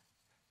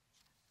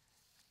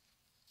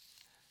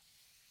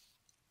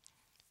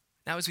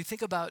 Now, as we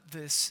think about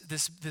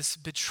this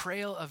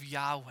betrayal of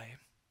Yahweh,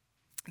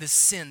 this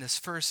sin, this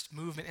first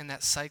movement in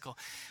that cycle,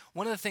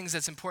 one of the things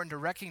that's important to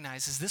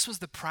recognize is this was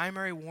the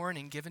primary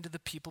warning given to the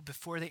people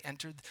before they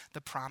entered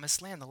the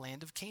promised land, the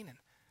land of Canaan.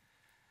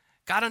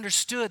 God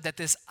understood that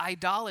this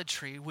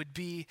idolatry would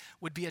be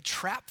a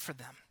trap for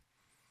them,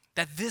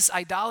 that this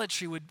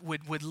idolatry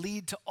would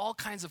lead to all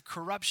kinds of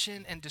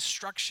corruption and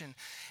destruction.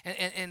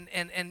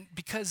 And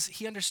because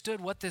he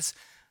understood what these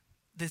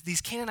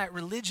Canaanite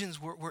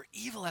religions were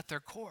evil at their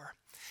core.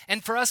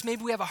 And for us,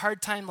 maybe we have a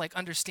hard time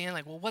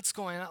understanding, well, what's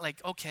going on?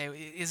 Okay,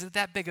 is it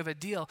that big of a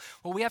deal?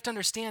 What we have to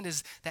understand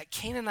is that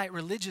Canaanite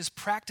religious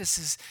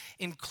practices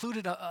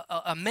included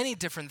a many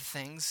different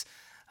things,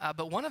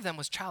 but one of them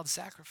was child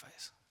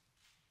sacrifice.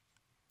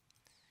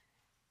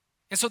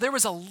 And so there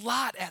was a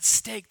lot at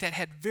stake that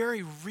had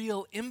very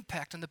real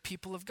impact on the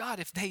people of God.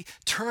 If they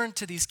turned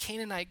to these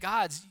Canaanite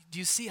gods, do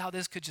you see how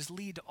this could just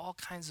lead to all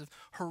kinds of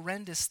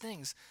horrendous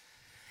things?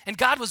 And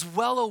God was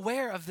well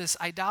aware of this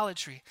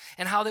idolatry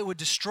and how they would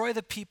destroy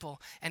the people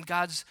and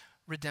God's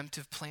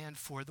redemptive plan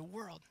for the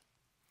world.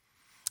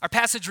 Our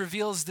passage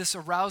reveals this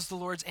aroused the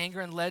Lord's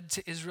anger and led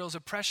to Israel's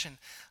oppression.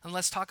 And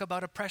let's talk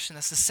about oppression.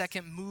 That's the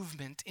second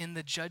movement in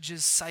the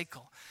Judges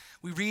cycle.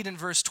 We read in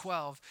verse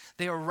 12,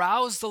 they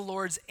aroused the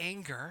Lord's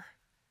anger,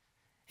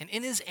 and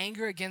in his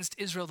anger against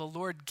Israel, the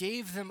Lord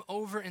gave them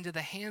over into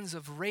the hands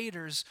of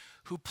raiders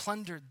who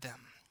plundered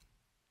them.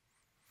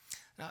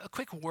 Now, a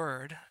quick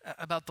word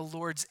about the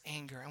Lord's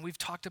anger, and we've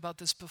talked about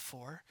this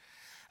before,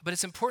 but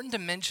it's important to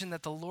mention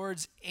that the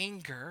Lord's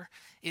anger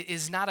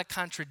is not a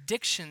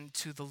contradiction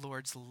to the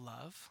Lord's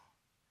love,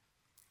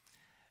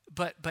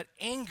 but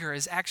anger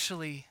is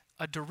actually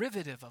a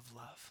derivative of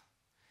love.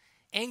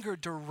 Anger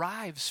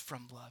derives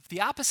from love.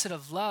 The opposite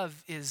of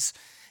love is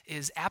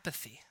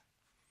apathy.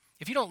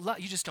 If you don't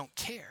love, you just don't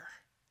care.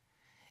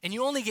 And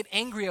you only get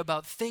angry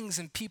about things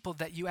and people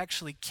that you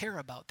actually care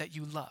about, that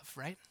you love,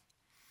 right?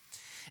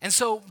 And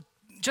so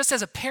just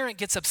as a parent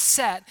gets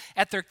upset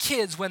at their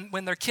kids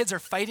when their kids are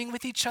fighting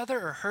with each other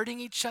or hurting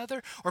each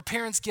other, or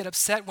parents get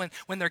upset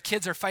when their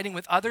kids are fighting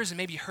with others and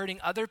maybe hurting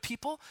other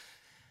people,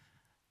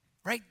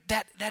 right?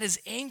 That is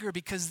anger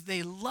because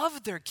they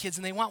love their kids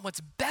and they want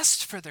what's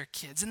best for their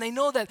kids. And they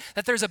know that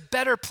there's a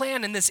better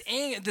plan, and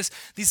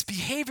these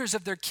behaviors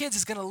of their kids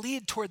is going to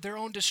lead toward their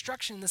own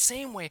destruction. In the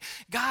same way,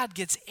 God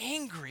gets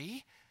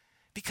angry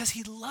because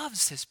he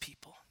loves his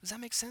people. Does that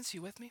make sense?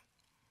 You with me?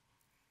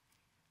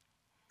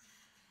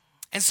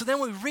 And so then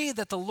we read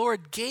that the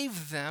Lord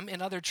gave them,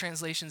 in other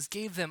translations,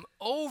 gave them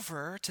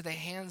over to the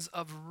hands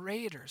of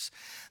raiders.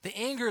 The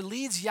anger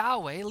leads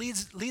Yahweh,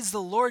 leads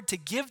the Lord to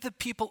give the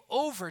people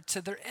over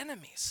to their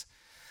enemies.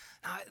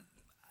 Now,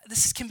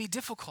 this can be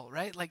difficult,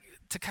 right?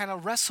 To kind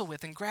of wrestle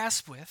with and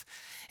grasp with.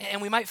 And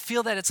we might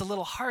feel that it's a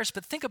little harsh,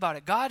 but think about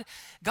it. God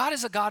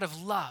is a God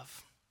of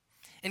love.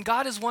 And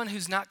God is one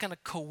who's not going to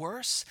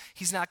coerce.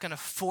 He's not going to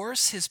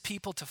force his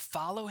people to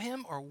follow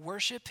him or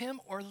worship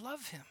him or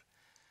love him.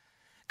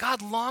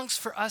 God longs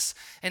for us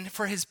and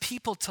for his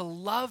people to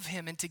love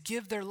him and to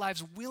give their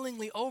lives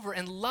willingly over.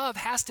 And love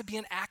has to be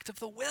an act of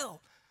the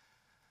will.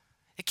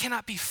 It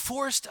cannot be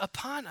forced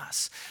upon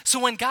us.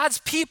 So when God's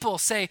people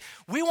say,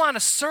 we want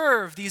to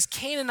serve these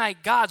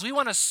Canaanite gods, we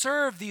want to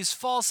serve these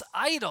false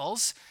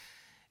idols,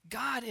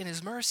 God in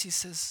his mercy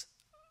says,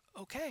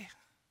 okay.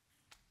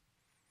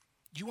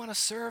 You want to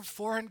serve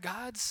foreign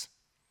gods?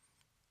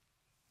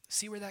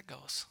 See where that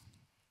goes.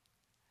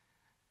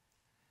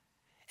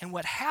 And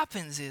what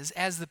happens is,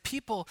 as the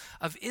people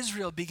of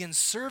Israel begin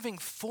serving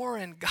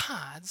foreign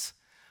gods,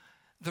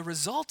 the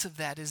result of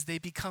that is they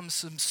become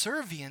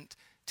subservient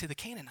to the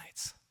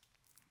Canaanites.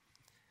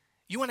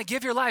 You want to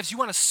give your lives, you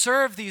want to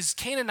serve these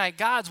Canaanite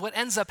gods, what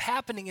ends up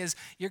happening is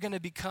you're going to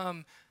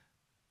become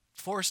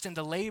forced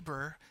into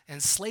labor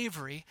and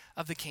slavery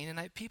of the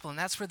Canaanite people. And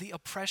that's where the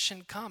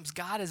oppression comes.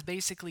 God is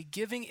basically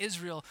giving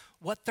Israel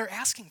what they're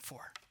asking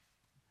for.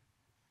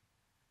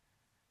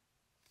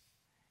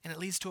 And it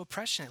leads to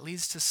oppression. It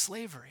leads to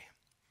slavery.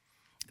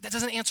 That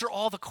doesn't answer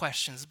all the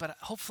questions, but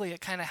hopefully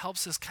it kind of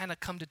helps us kind of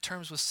come to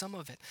terms with some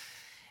of it.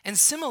 And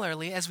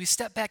similarly, as we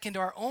step back into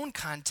our own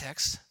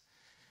context,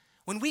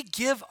 when we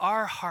give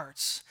our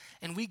hearts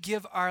and we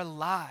give our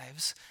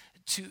lives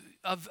to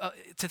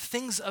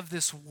things of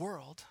this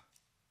world,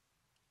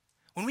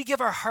 when we give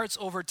our hearts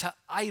over to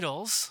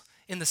idols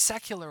in the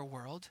secular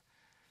world,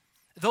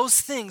 those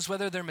things,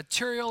 whether they're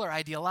material or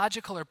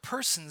ideological or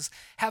persons,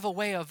 have a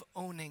way of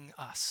owning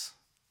us.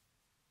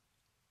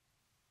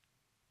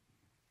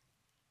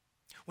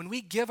 When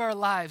we give our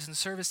lives in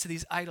service to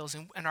these idols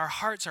and our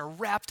hearts are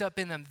wrapped up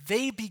in them,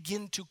 they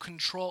begin to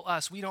control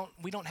us. We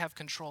don't have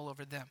control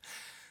over them.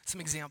 Some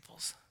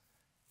examples.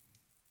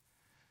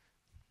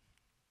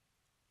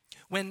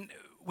 When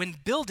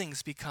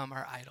buildings become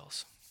our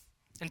idols,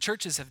 and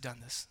churches have done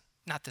this,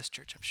 not this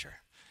church, I'm sure,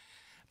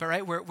 but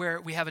right,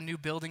 where we have a new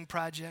building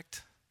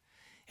project,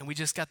 and we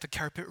just got the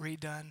carpet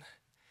redone,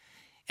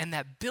 and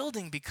that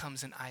building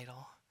becomes an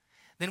idol,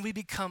 then we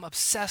become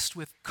obsessed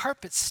with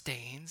carpet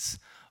stains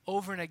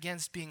over and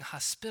against being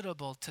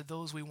hospitable to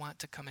those we want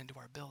to come into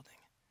our building.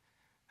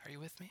 Are you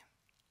with me?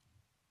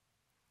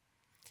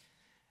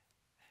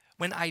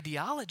 When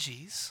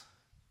ideologies,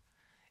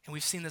 and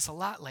we've seen this a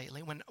lot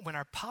lately, when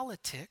our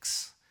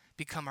politics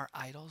become our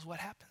idols, what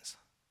happens?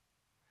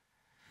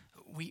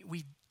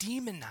 We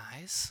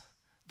demonize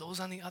those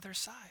on the other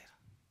side.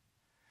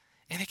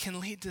 And it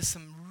can lead to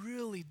some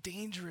really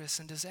dangerous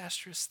and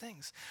disastrous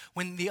things.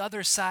 When the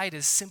other side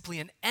is simply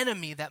an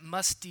enemy that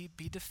must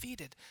be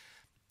defeated.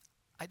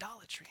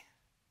 Idolatry.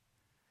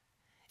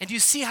 And you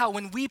see how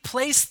when we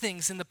place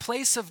things in the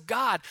place of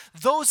God,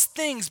 those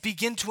things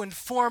begin to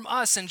inform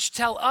us and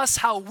tell us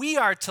how we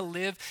are to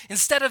live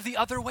instead of the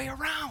other way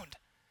around.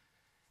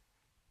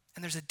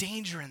 And there's a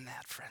danger in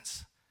that,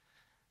 friends.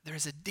 There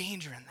is a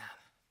danger in that.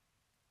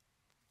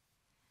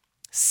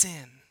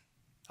 Sin,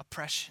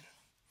 oppression.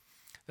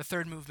 The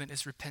third movement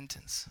is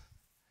repentance.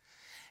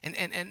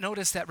 And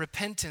notice that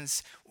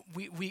repentance,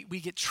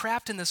 we get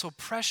trapped in this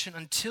oppression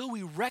until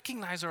we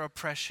recognize our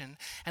oppression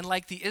and,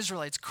 like the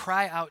Israelites,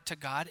 cry out to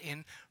God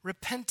in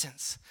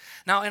repentance.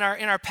 Now, in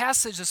our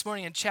passage this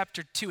morning in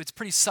chapter 2, it's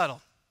pretty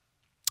subtle.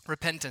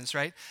 Repentance,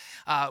 right?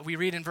 We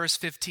read in verse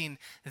 15,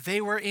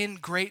 they were in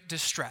great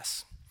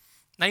distress.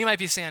 Now, you might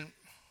be saying,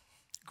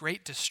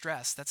 great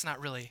distress, that's not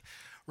really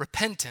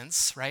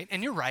repentance, right?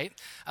 And you're right.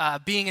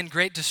 Being in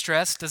great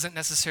distress doesn't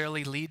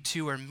necessarily lead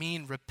to or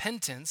mean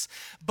repentance.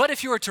 But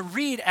if you were to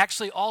read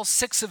actually all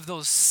 6 of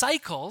those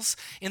cycles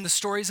in the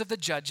stories of the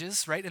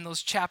judges, right, in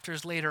those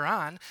chapters later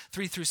on,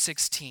 3 through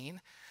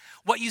 16,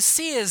 what you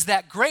see is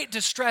that great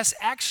distress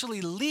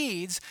actually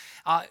leads,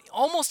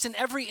 almost in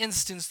every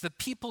instance, the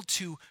people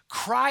to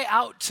cry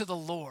out to the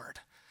Lord.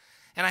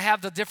 And I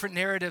have the different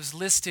narratives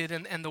listed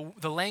and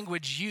the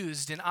language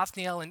used. In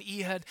Othniel and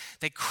Ehud,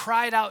 they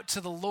cried out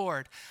to the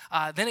Lord.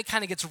 Then it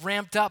kind of gets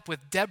ramped up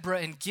with Deborah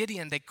and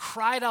Gideon. They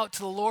cried out to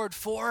the Lord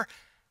for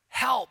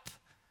help.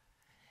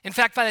 In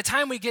fact, by the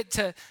time we get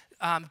to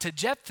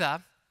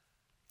Jephthah,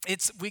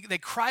 they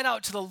cried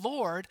out to the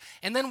Lord,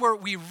 and then where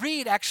we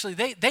read, actually,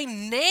 they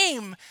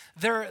name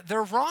their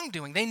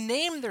wrongdoing. They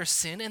name their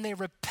sin, and they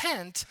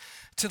repent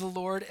to the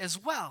Lord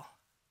as well.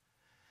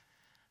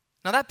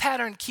 Now that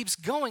pattern keeps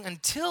going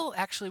until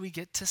actually we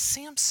get to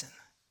Samson.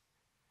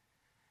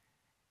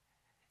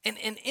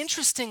 And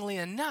interestingly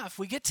enough,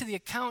 we get to the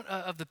account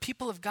of the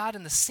people of God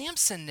in the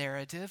Samson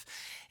narrative,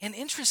 and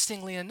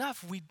interestingly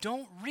enough, we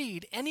don't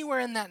read anywhere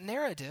in that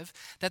narrative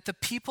that the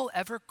people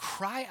ever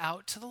cry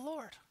out to the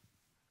Lord.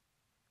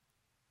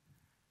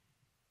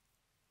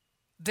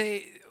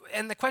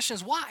 And the question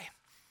is why?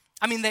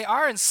 I mean, they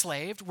are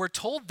enslaved. We're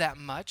told that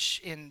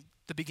much in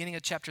the beginning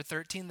of chapter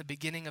 13, the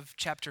beginning of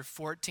chapter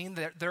 14.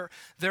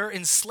 They're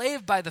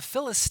enslaved by the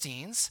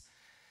Philistines,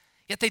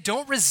 yet they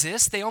don't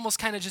resist. They almost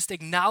kind of just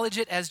acknowledge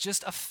it as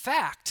just a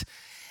fact.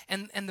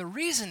 And the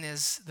reason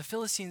is the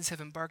Philistines have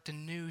embarked a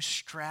new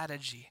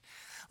strategy.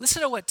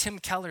 Listen to what Tim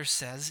Keller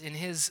says in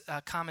his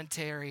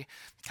commentary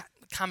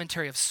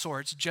of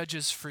sorts,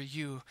 Judges for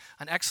You,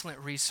 an excellent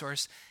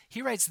resource.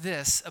 He writes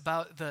this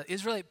about the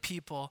Israelite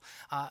people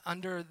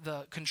under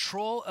the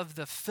control of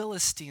the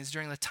Philistines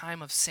during the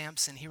time of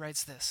Samson. He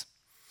writes this: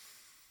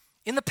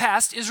 in the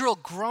past, Israel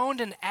groaned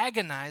and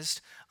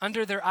agonized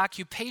under their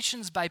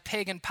occupations by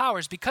pagan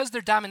powers because their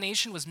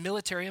domination was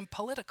military and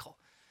political.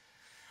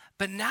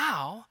 But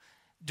now,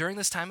 during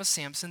this time of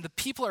Samson, the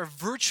people are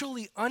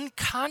virtually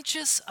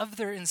unconscious of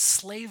their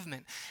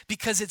enslavement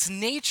because its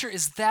nature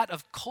is that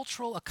of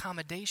cultural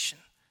accommodation.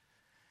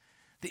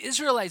 The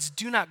Israelites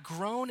do not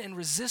groan and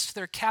resist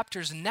their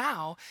captors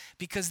now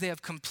because they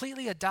have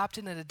completely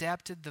adopted and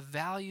adapted the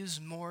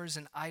values, mores,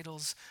 and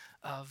idols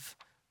of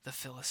the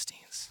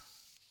Philistines.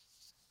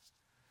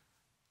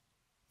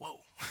 Whoa.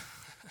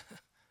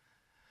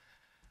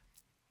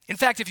 In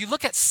fact, if you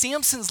look at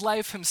Samson's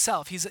life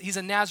himself, he's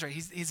a Nazarite.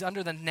 He's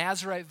under the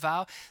Nazarite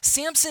vow.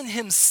 Samson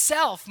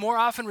himself more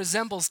often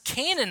resembles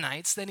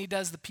Canaanites than he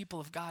does the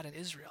people of God in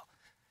Israel.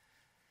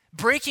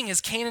 Breaking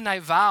his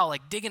Canaanite vow,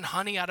 like digging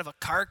honey out of a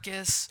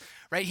carcass,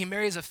 right? He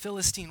marries a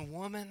Philistine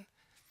woman.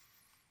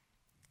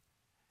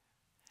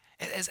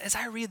 As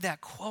I read that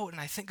quote and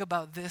I think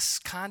about this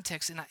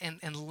context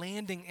and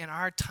landing in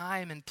our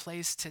time and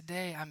place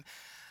today,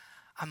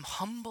 I'm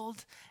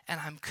humbled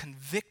and I'm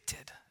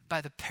convicted by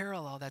the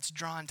parallel that's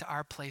drawn to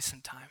our place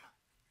and time.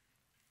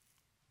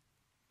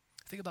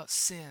 Think about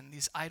sin,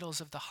 these idols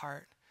of the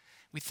heart.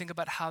 We think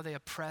about how they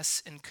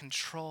oppress and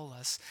control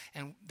us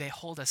and they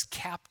hold us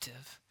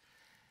captive.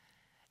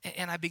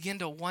 And I begin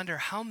to wonder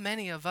how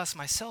many of us,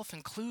 myself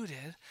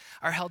included,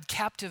 are held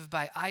captive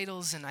by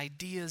idols and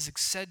ideas,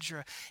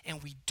 etc.,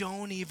 and we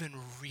don't even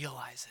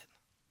realize it.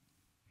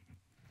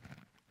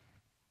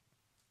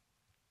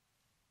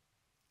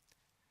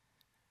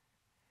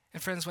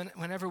 And friends,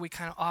 whenever we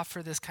kind of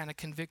offer this kind of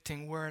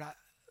convicting word,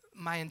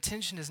 my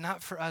intention is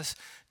not for us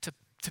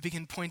to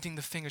begin pointing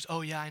the fingers.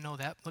 Oh yeah, I know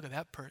that. Look at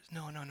that person.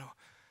 No.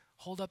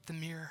 Hold up the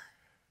mirror.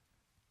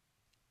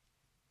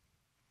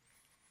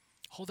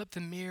 Hold up the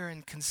mirror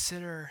and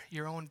consider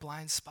your own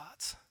blind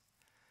spots.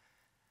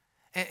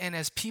 And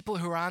as people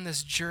who are on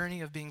this journey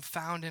of being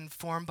found and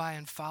formed by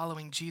and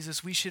following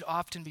Jesus, we should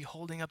often be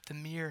holding up the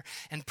mirror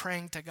and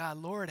praying to God,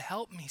 Lord,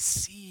 help me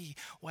see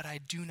what I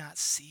do not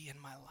see in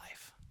my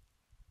life.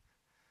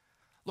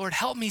 Lord,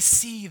 help me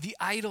see the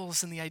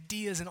idols and the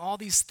ideas and all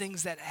these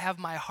things that have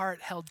my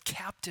heart held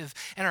captive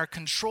and are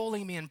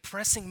controlling me and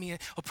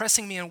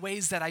oppressing me in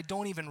ways that I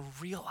don't even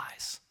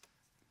realize.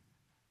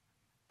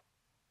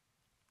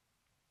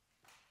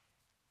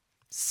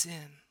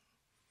 Sin,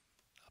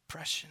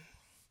 oppression,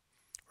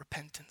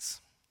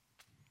 repentance.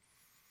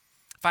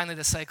 Finally,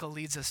 the cycle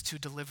leads us to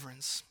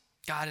deliverance.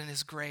 God in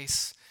his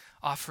grace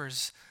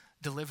offers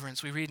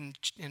deliverance. We read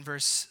in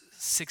verse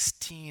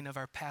 16 of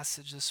our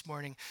passage this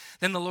morning,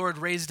 then the Lord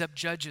raised up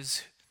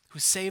judges who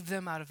saved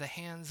them out of the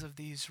hands of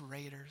these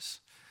raiders.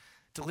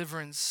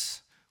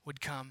 Deliverance would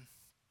come.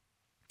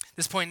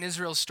 This point in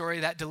Israel's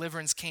story, that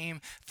deliverance came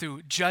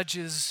through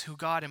judges who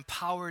God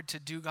empowered to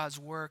do God's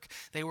work.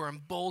 They were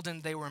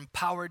emboldened, they were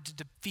empowered to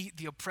defeat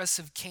the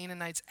oppressive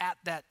Canaanites at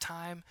that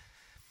time.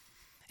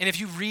 And if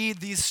you read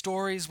these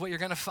stories, what you're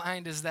going to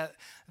find is that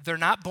they're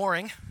not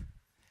boring,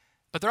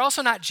 but they're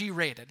also not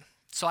G-rated.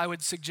 So I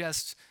would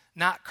suggest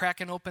not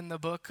cracking open the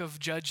book of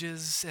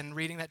Judges and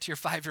reading that to your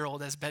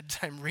 5-year-old as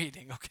bedtime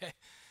reading, okay?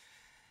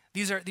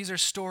 These are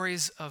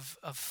stories of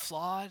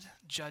flawed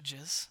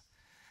judges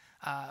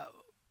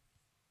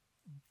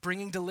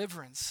bringing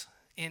deliverance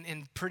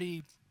in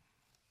pretty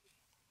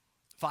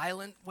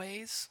violent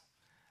ways,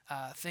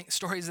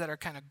 stories that are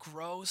kind of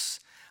gross,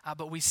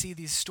 but we see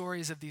these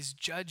stories of these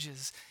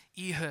judges,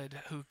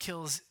 Ehud, who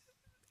kills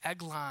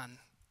Eglon.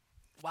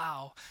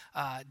 Wow.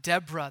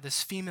 Deborah,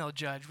 this female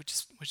judge, which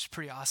is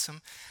pretty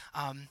awesome.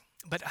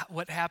 But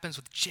what happens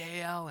with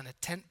Jael and a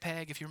tent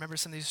peg, if you remember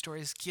some of these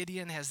stories,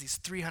 Gideon has these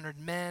 300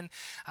 men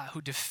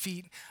who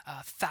defeat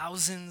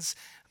thousands,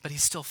 but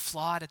he's still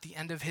flawed at the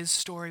end of his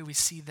story. We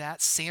see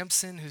that.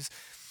 Samson, who's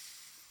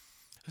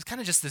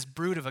kind of just this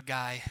brute of a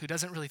guy who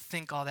doesn't really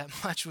think all that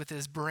much with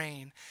his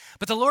brain.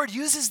 But the Lord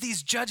uses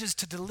these judges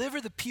to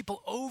deliver the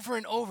people over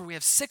and over. We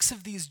have 6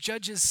 of these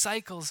judges'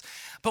 cycles.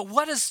 But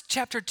what does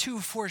chapter 2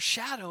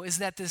 foreshadow is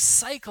that this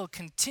cycle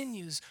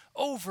continues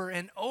over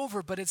and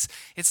over, but it's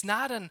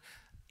not an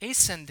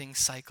ascending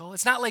cycle.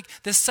 It's not like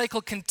this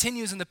cycle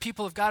continues and the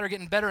people of God are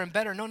getting better and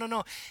better.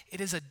 No.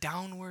 It is a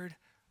downward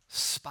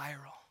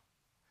spiral.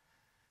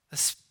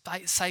 The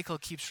cycle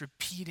keeps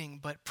repeating,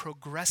 but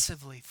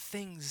progressively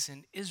things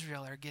in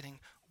Israel are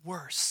getting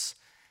worse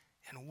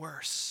and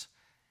worse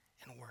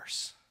and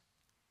worse.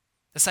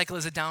 The cycle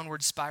is a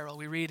downward spiral.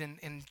 We read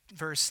in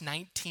verse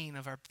 19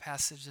 of our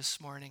passage this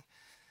morning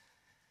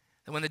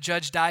that when the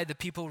judge died, the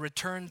people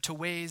returned to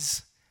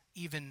ways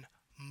even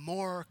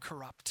more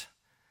corrupt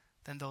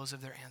than those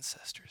of their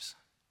ancestors.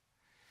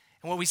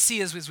 And what we see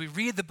is, as we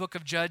read the book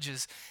of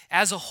Judges,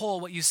 as a whole,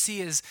 what you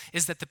see is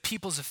that the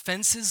people's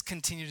offenses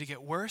continue to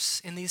get worse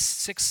in these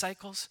 6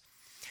 cycles.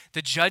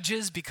 The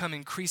judges become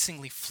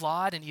increasingly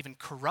flawed and even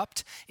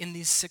corrupt in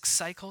these 6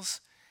 cycles.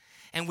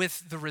 And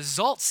with the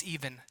results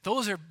even,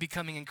 those are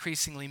becoming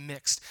increasingly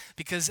mixed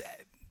because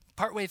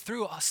partway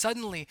through,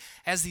 suddenly,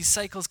 as these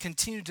cycles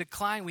continue to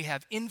decline, we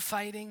have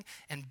infighting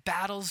and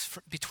battles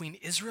between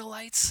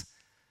Israelites.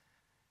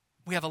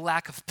 We have a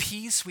lack of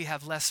peace. We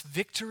have less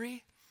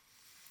victory.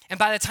 And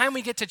by the time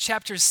we get to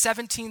chapters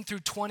 17 through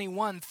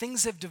 21,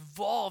 things have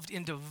devolved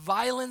into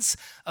violence,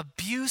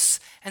 abuse,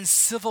 and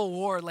civil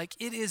war. Like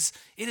it is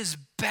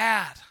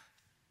bad.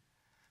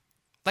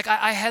 Like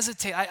I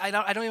hesitate. I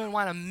don't even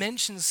want to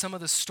mention some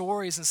of the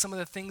stories and some of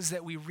the things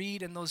that we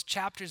read in those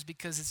chapters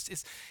because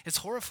it's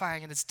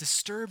horrifying and it's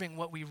disturbing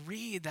what we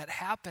read that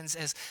happens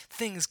as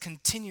things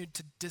continue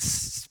to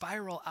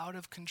spiral out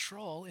of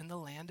control in the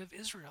land of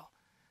Israel.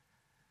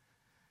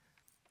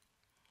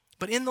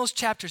 But in those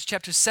chapters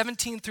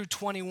 17 through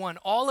 21,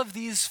 all of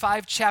these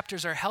 5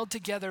 chapters are held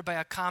together by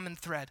a common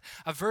thread,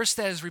 a verse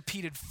that is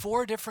repeated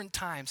 4 different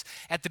times.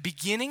 At the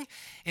beginning,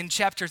 in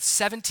chapter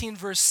 17,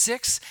 verse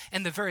 6,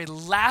 and the very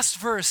last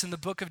verse in the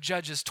book of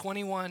Judges,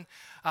 21,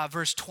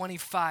 verse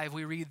 25,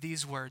 we read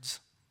these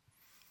words.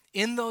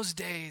 In those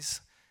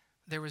days,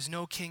 there was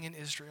no king in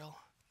Israel.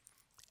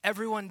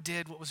 Everyone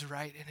did what was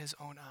right in his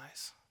own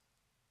eyes.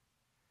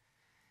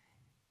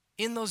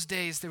 In those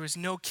days, there was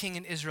no king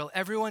in Israel.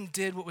 Everyone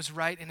did what was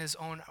right in his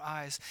own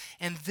eyes.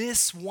 And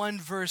this one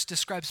verse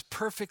describes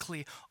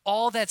perfectly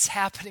all that's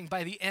happening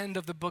by the end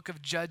of the book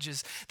of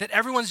Judges, that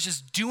everyone's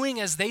just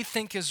doing as they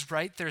think is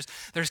right.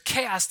 There's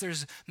chaos,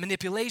 there's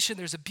manipulation,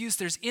 there's abuse,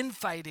 there's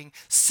infighting,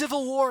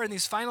 civil war in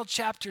these final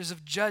chapters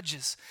of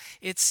Judges.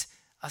 It's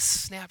a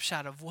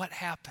snapshot of what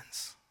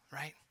happens,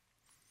 right?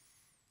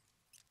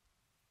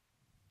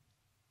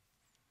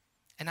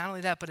 And not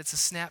only that, but it's a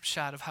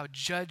snapshot of how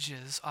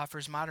Judges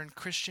offers modern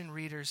Christian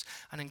readers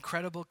an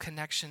incredible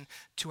connection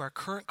to our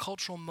current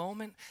cultural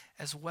moment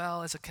as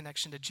well as a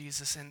connection to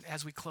Jesus. And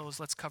as we close,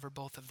 let's cover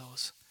both of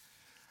those.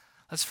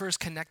 Let's first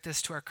connect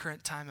this to our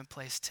current time and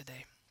place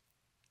today.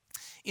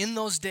 In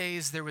those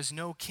days, there was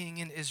no king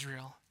in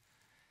Israel,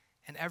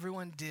 and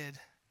everyone did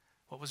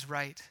what was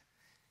right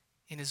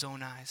in his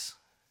own eyes.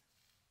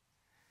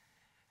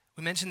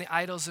 We mentioned the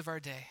idols of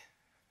our day.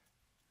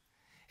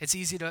 It's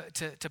easy to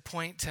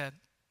point to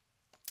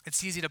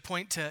It's easy to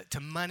point to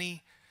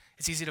money.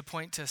 It's easy to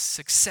point to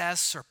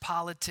success or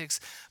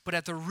politics. But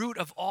at the root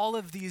of all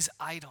of these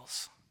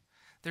idols,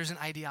 there's an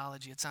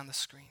ideology. It's on the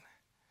screen.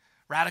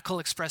 Radical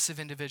expressive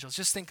individuals.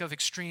 Just think of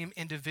extreme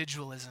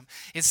individualism.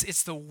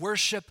 It's the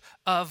worship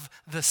of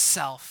the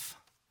self.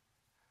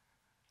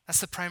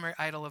 That's the primary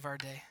idol of our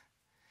day.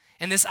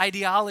 And this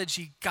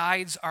ideology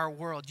guides our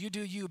world. You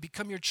do you.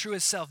 Become your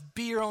truest self.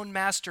 Be your own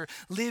master.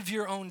 Live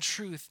your own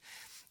truth.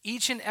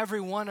 Each and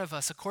every one of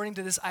us, according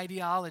to this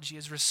ideology,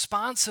 is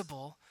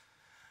responsible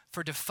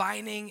for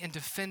defining and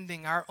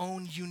defending our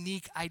own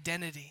unique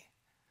identity,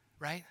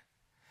 right?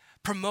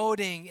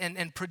 Promoting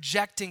and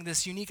projecting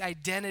this unique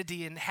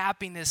identity and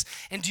happiness.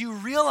 And do you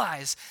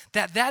realize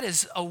that that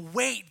is a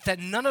weight that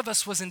none of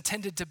us was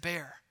intended to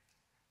bear?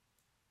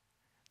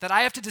 That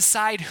I have to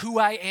decide who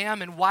I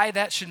am and why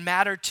that should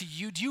matter to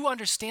you. Do you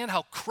understand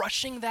how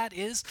crushing that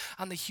is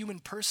on the human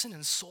person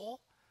and soul?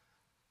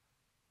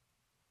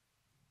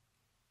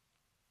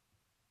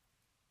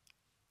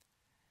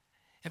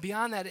 And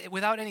beyond that,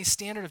 without any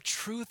standard of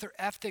truth or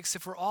ethics,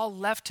 if we're all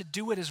left to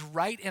do what is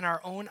right in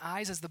our own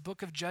eyes, as the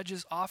book of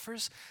Judges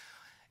offers,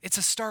 it's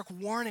a stark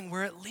warning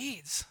where it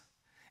leads.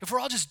 If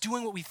we're all just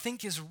doing what we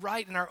think is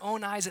right in our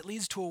own eyes, it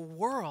leads to a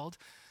world,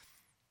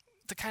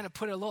 to kind of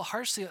put it a little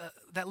harshly,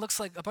 that looks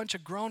like a bunch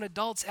of grown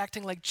adults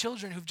acting like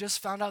children who've just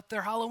found out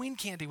their Halloween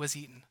candy was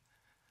eaten.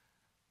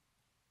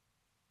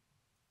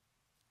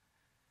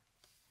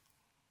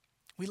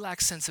 We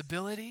lack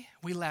sensibility,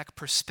 we lack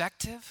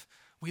perspective,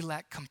 we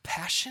lack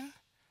compassion,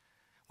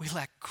 we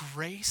lack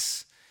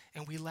grace,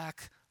 and we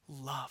lack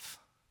love.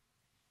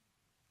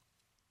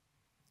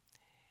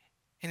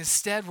 And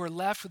instead, we're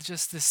left with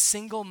just this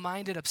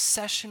single-minded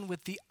obsession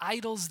with the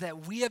idols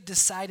that we have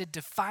decided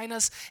define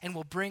us and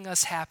will bring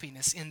us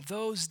happiness. In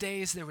those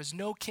days, there was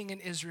no king in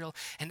Israel,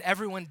 and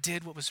everyone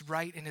did what was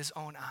right in his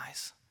own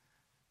eyes.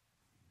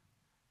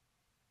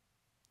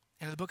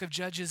 And in the book of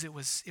Judges, it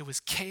was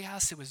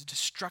chaos, it was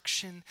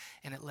destruction,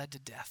 and it led to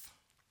death.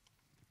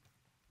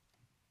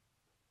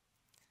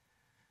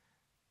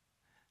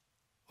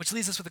 Which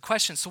leaves us with a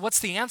question. So what's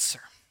the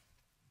answer?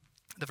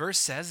 The verse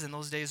says, in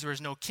those days there was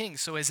no king.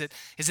 So is it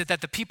that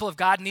the people of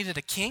God needed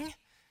a king?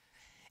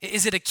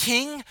 Is it a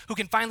king who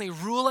can finally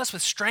rule us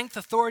with strength,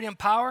 authority, and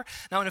power?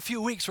 Now in a few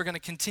weeks we're going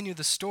to continue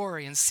the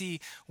story and see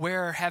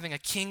where having a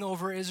king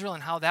over Israel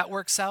and how that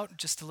works out.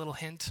 Just a little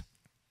hint.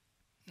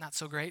 Not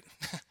so great.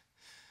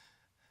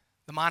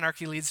 The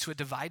monarchy leads to a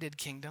divided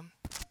kingdom.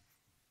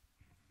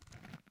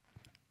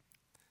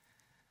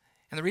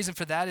 And the reason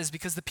for that is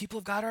because the people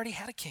of God already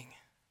had a king.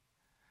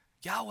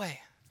 Yahweh.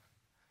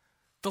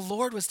 The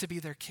Lord was to be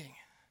their king.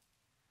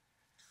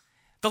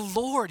 The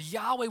Lord,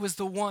 Yahweh, was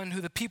the one who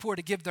the people were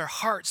to give their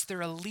hearts,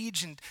 their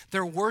allegiance,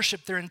 their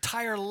worship, their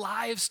entire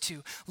lives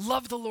to.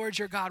 Love the Lord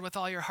your God with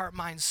all your heart,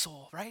 mind,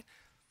 soul, right?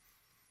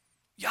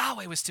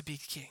 Yahweh was to be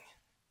king.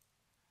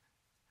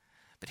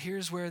 But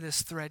here's where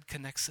this thread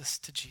connects us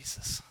to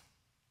Jesus.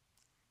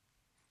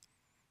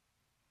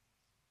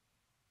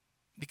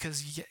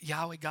 Because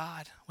Yahweh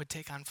God would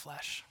take on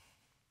flesh.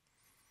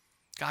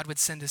 God would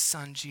send his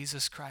son,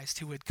 Jesus Christ,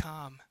 who would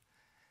come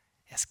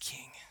as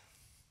king.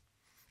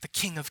 The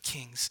King of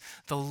Kings,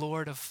 the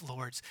Lord of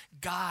Lords,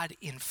 God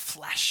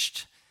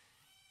enfleshed.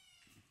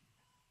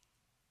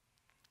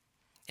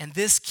 And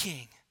this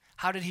king,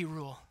 how did he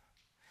rule?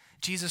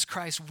 Jesus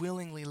Christ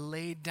willingly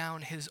laid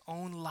down his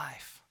own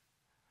life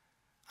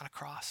on a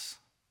cross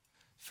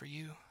for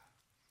you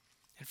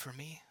and for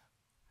me.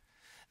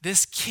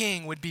 This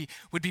king would be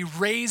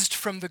raised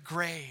from the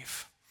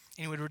grave.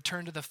 And he would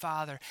return to the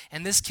Father.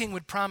 And this king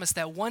would promise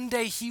that one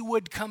day he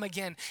would come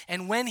again.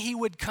 And when he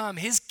would come,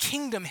 his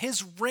kingdom,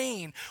 his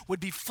reign would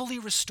be fully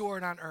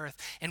restored on earth.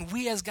 And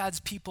we as God's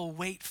people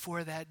wait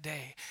for that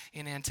day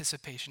in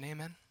anticipation.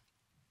 Amen?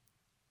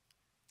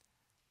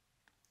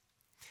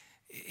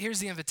 Here's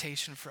the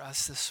invitation for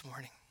us this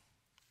morning.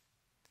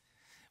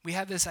 We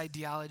have this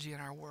ideology in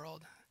our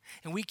world,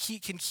 and we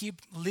can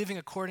keep living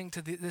according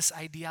to this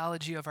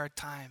ideology of our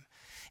time.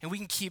 And we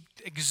can keep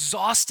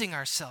exhausting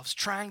ourselves,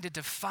 trying to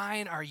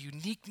define our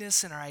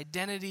uniqueness and our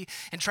identity,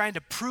 and trying to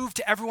prove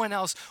to everyone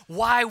else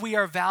why we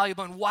are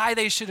valuable and why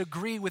they should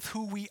agree with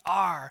who we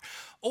are.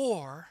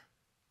 Or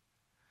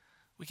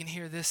we can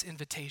hear this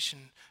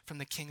invitation from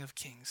the King of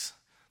Kings,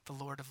 the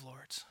Lord of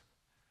Lords,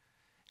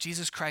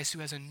 Jesus Christ, who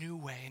has a new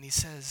way. And he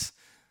says,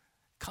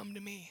 come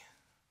to me,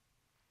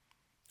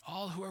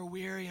 all who are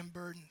weary and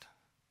burdened.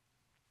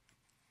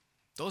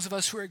 Those of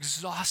us who are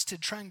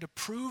exhausted trying to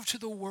prove to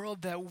the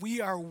world that we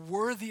are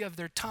worthy of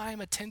their time,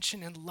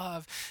 attention, and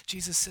love.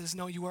 Jesus says,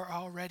 no, you are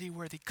already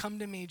worthy. Come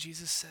to me,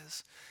 Jesus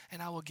says,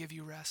 and I will give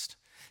you rest.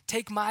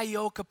 Take my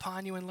yoke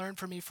upon you and learn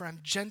from me, for I'm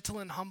gentle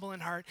and humble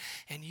in heart,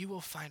 and you will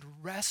find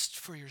rest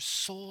for your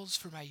souls,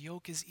 for my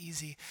yoke is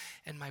easy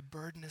and my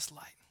burden is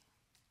light.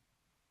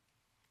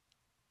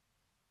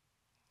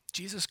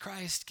 Jesus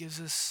Christ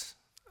gives us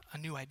a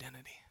new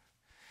identity.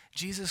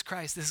 Jesus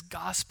Christ, this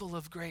gospel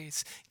of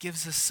grace,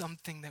 gives us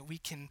something that we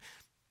can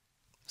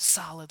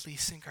solidly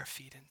sink our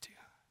feet into.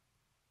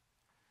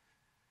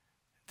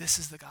 This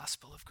is the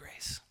gospel of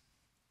grace.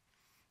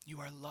 You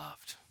are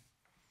loved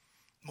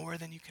more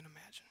than you can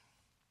imagine.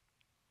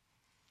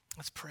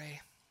 Let's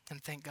pray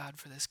and thank God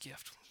for this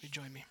gift. Will you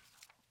join me?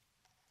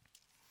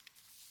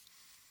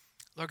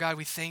 Lord God,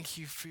 we thank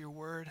you for your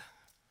word.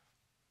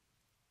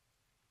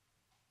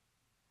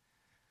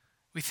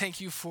 We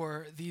thank you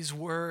for these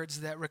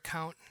words that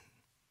recount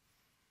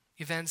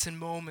events and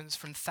moments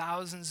from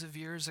thousands of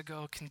years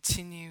ago,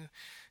 continue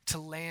to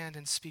land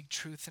and speak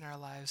truth in our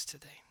lives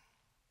today.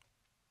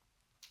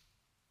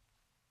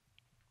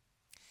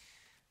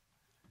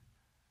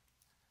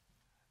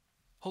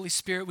 Holy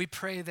Spirit, we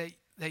pray that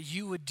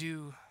you would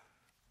do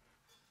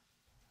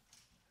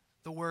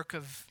the work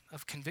of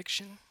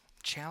conviction,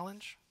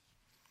 challenge,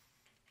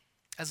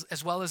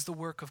 as well as the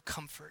work of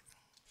comfort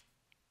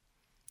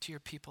to your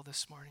people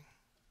this morning.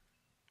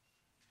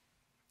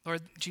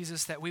 Lord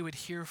Jesus, that we would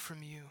hear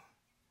from you.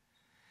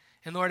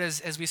 And Lord,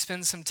 as we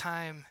spend some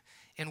time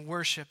in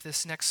worship,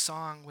 this next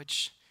song,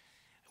 which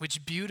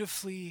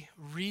beautifully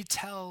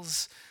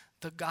retells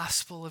the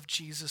gospel of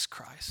Jesus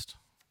Christ,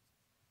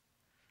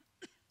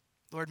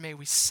 Lord, may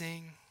we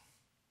sing,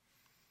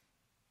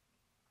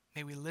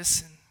 may we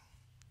listen,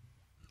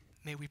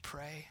 may we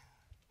pray.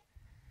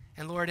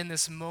 And Lord, in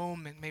this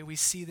moment, may we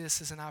see this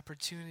as an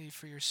opportunity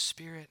for your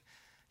Spirit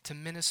to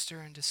minister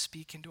and to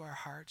speak into our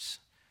hearts,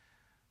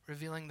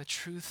 revealing the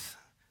truth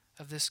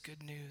of this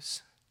good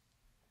news.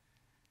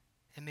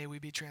 And may we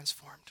be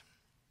transformed.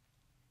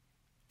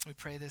 We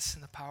pray this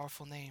in the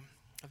powerful name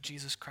of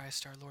Jesus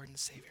Christ, our Lord and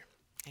Savior.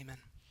 Amen.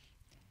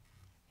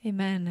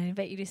 Amen. I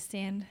invite you to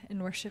stand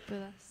and worship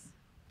with us.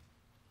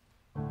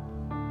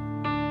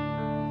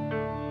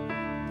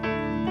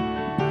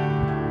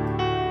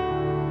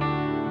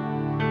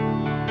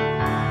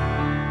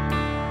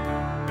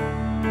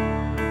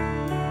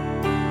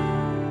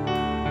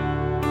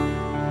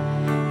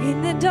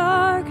 In the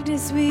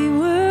darkness we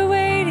were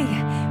waiting,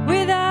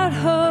 without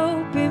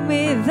hope and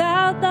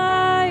without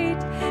light,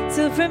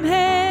 till from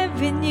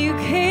heaven you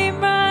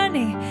came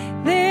running.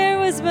 There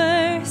was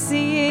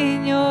mercy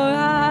in your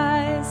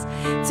eyes,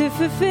 to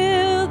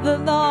fulfill the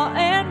law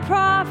and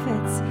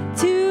prophets.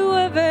 To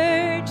a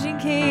virgin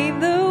came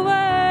the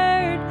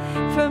word,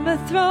 from a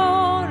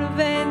throne of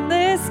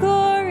endless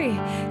glory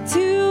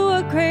to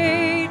a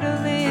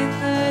cradle in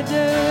the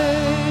dirt.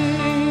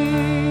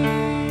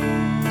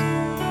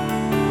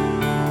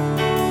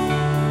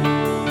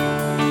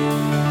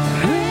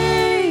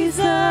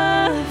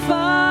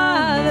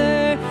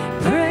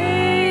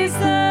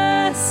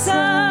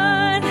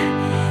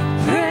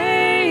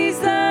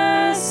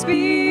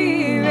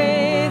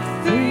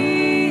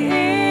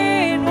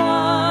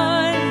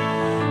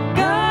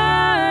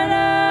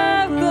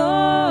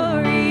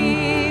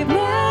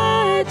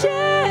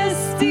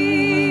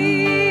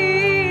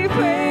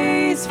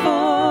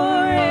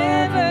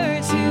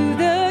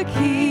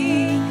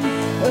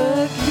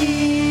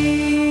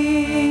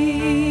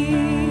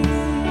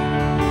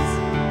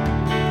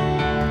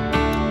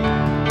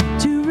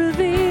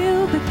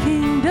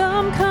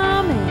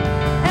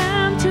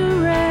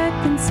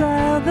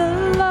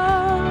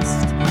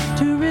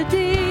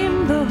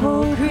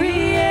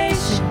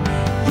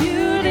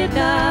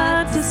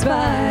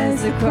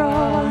 The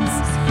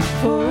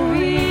cross, for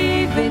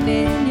even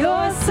in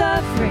your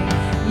suffering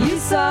you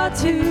saw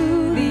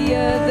to the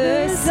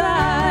other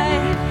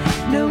side,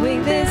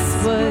 knowing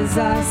this was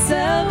our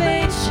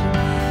salvation.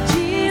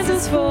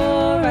 Jesus, for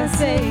our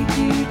sake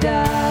you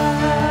died.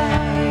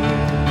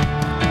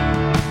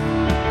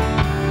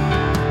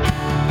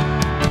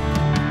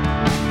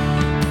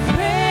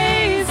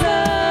 Praise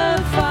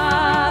the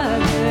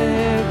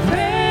Father,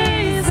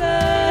 praise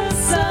the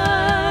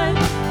Son,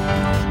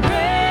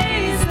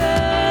 praise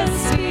the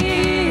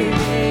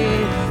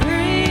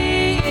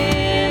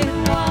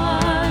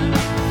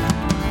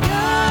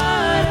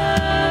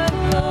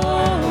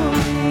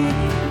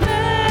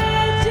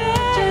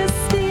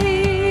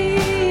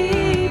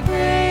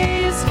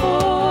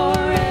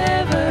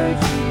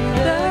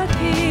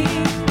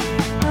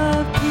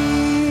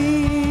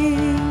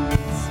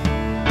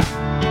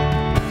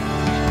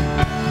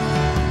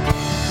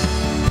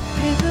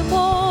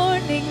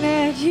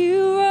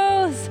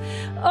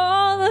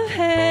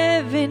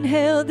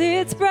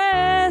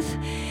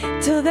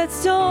That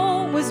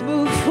stone was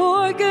moved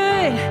for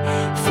good,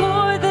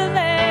 for the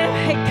Lamb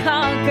had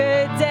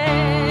conquered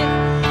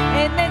death,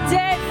 and the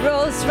dead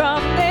rose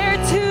from their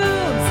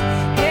tombs,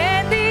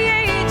 and the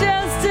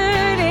angels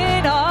stood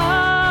in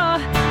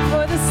awe,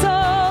 for the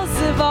souls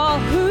of all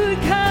who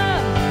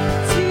come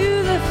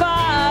to the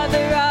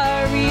Father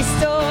are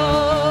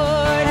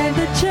restored. And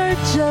the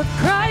Church of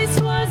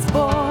Christ was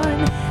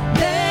born,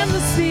 then the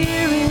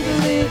Spirit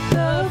lit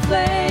the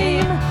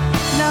flame.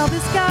 Now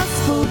this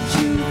gospel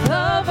truth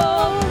of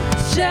old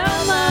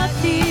shall not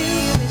feel,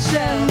 it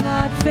shall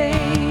not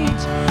fade.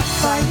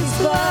 By His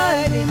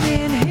blood and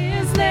in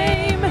His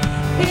name,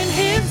 in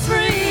His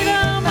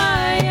freedom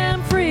I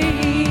am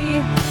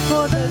free.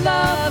 For the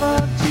love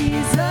of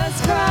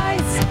Jesus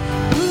Christ,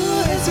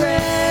 who has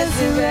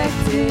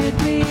resurrected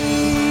me.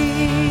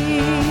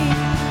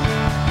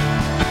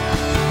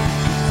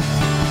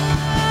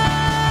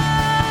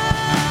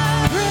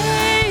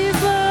 Praise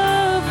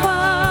the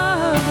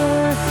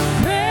Father,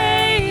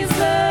 praise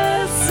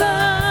the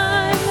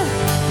Son,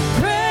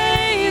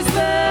 praise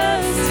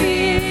the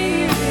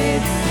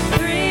Spirit,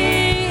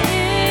 three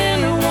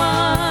in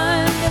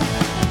one.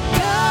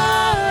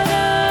 God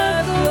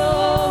of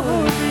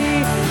glory,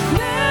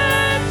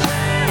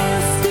 majesty,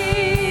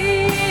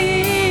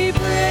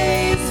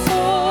 praise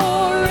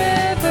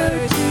forever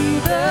to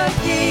the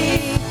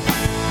King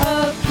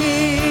of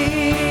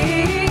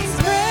kings.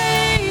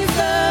 Praise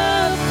the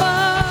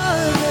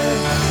Father,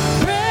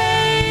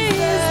 praise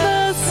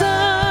the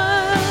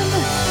Son,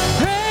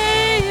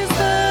 praise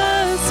the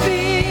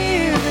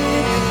Spirit,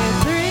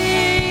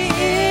 three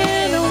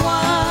in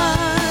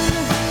one.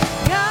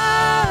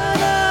 God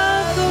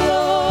of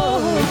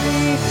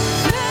glory,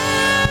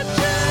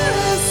 majesty,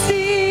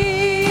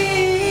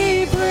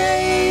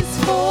 praise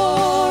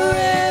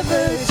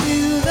forever to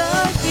the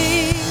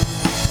King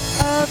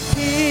of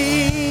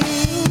kings.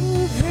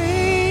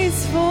 Praise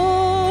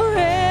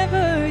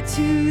forever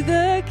to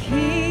the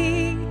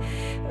King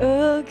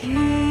of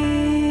kings.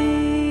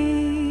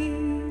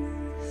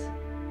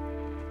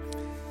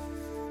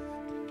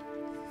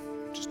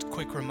 Just a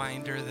quick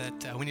reminder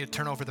that we need to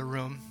turn over the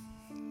room.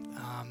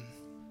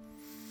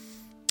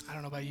 I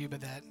don't know about you,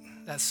 but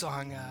that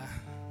song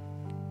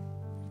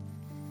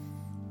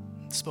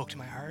spoke to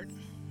my heart.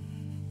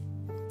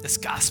 This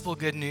gospel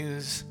good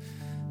news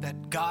that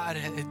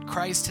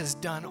Christ has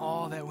done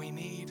all that we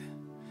need.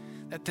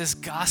 That this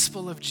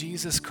gospel of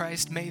Jesus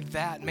Christ, may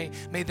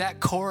that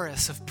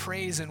chorus of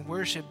praise and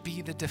worship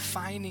be the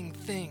defining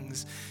thing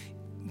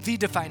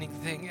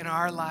in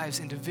our lives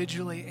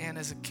individually and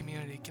as a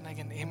community. Can I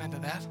get an amen to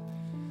that?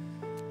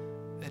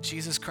 That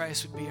Jesus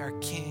Christ would be our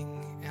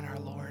King and our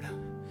Lord.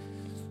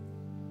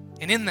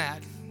 And in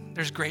that,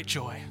 there's great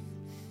joy.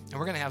 And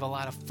we're going to have a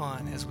lot of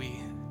fun as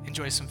we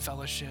enjoy some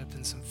fellowship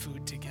and some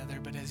food together.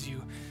 But as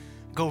you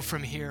go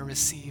from here,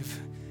 receive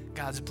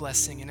God's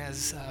blessing. And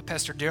as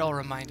Pastor Daryl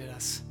reminded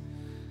us,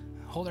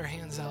 hold our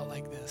hands out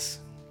like this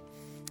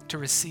to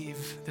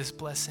receive this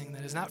blessing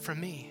that is not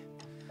from me.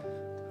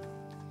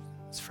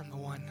 It's from the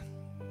one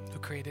who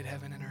created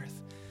heaven and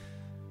earth.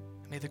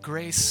 May the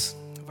grace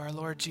of our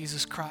Lord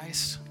Jesus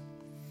Christ,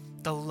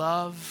 the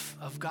love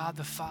of God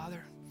the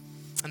Father,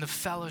 and the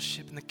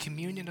fellowship and the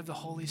communion of the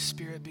Holy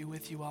Spirit be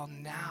with you all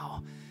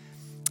now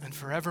and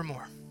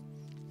forevermore.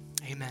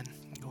 Amen.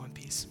 Go in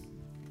peace.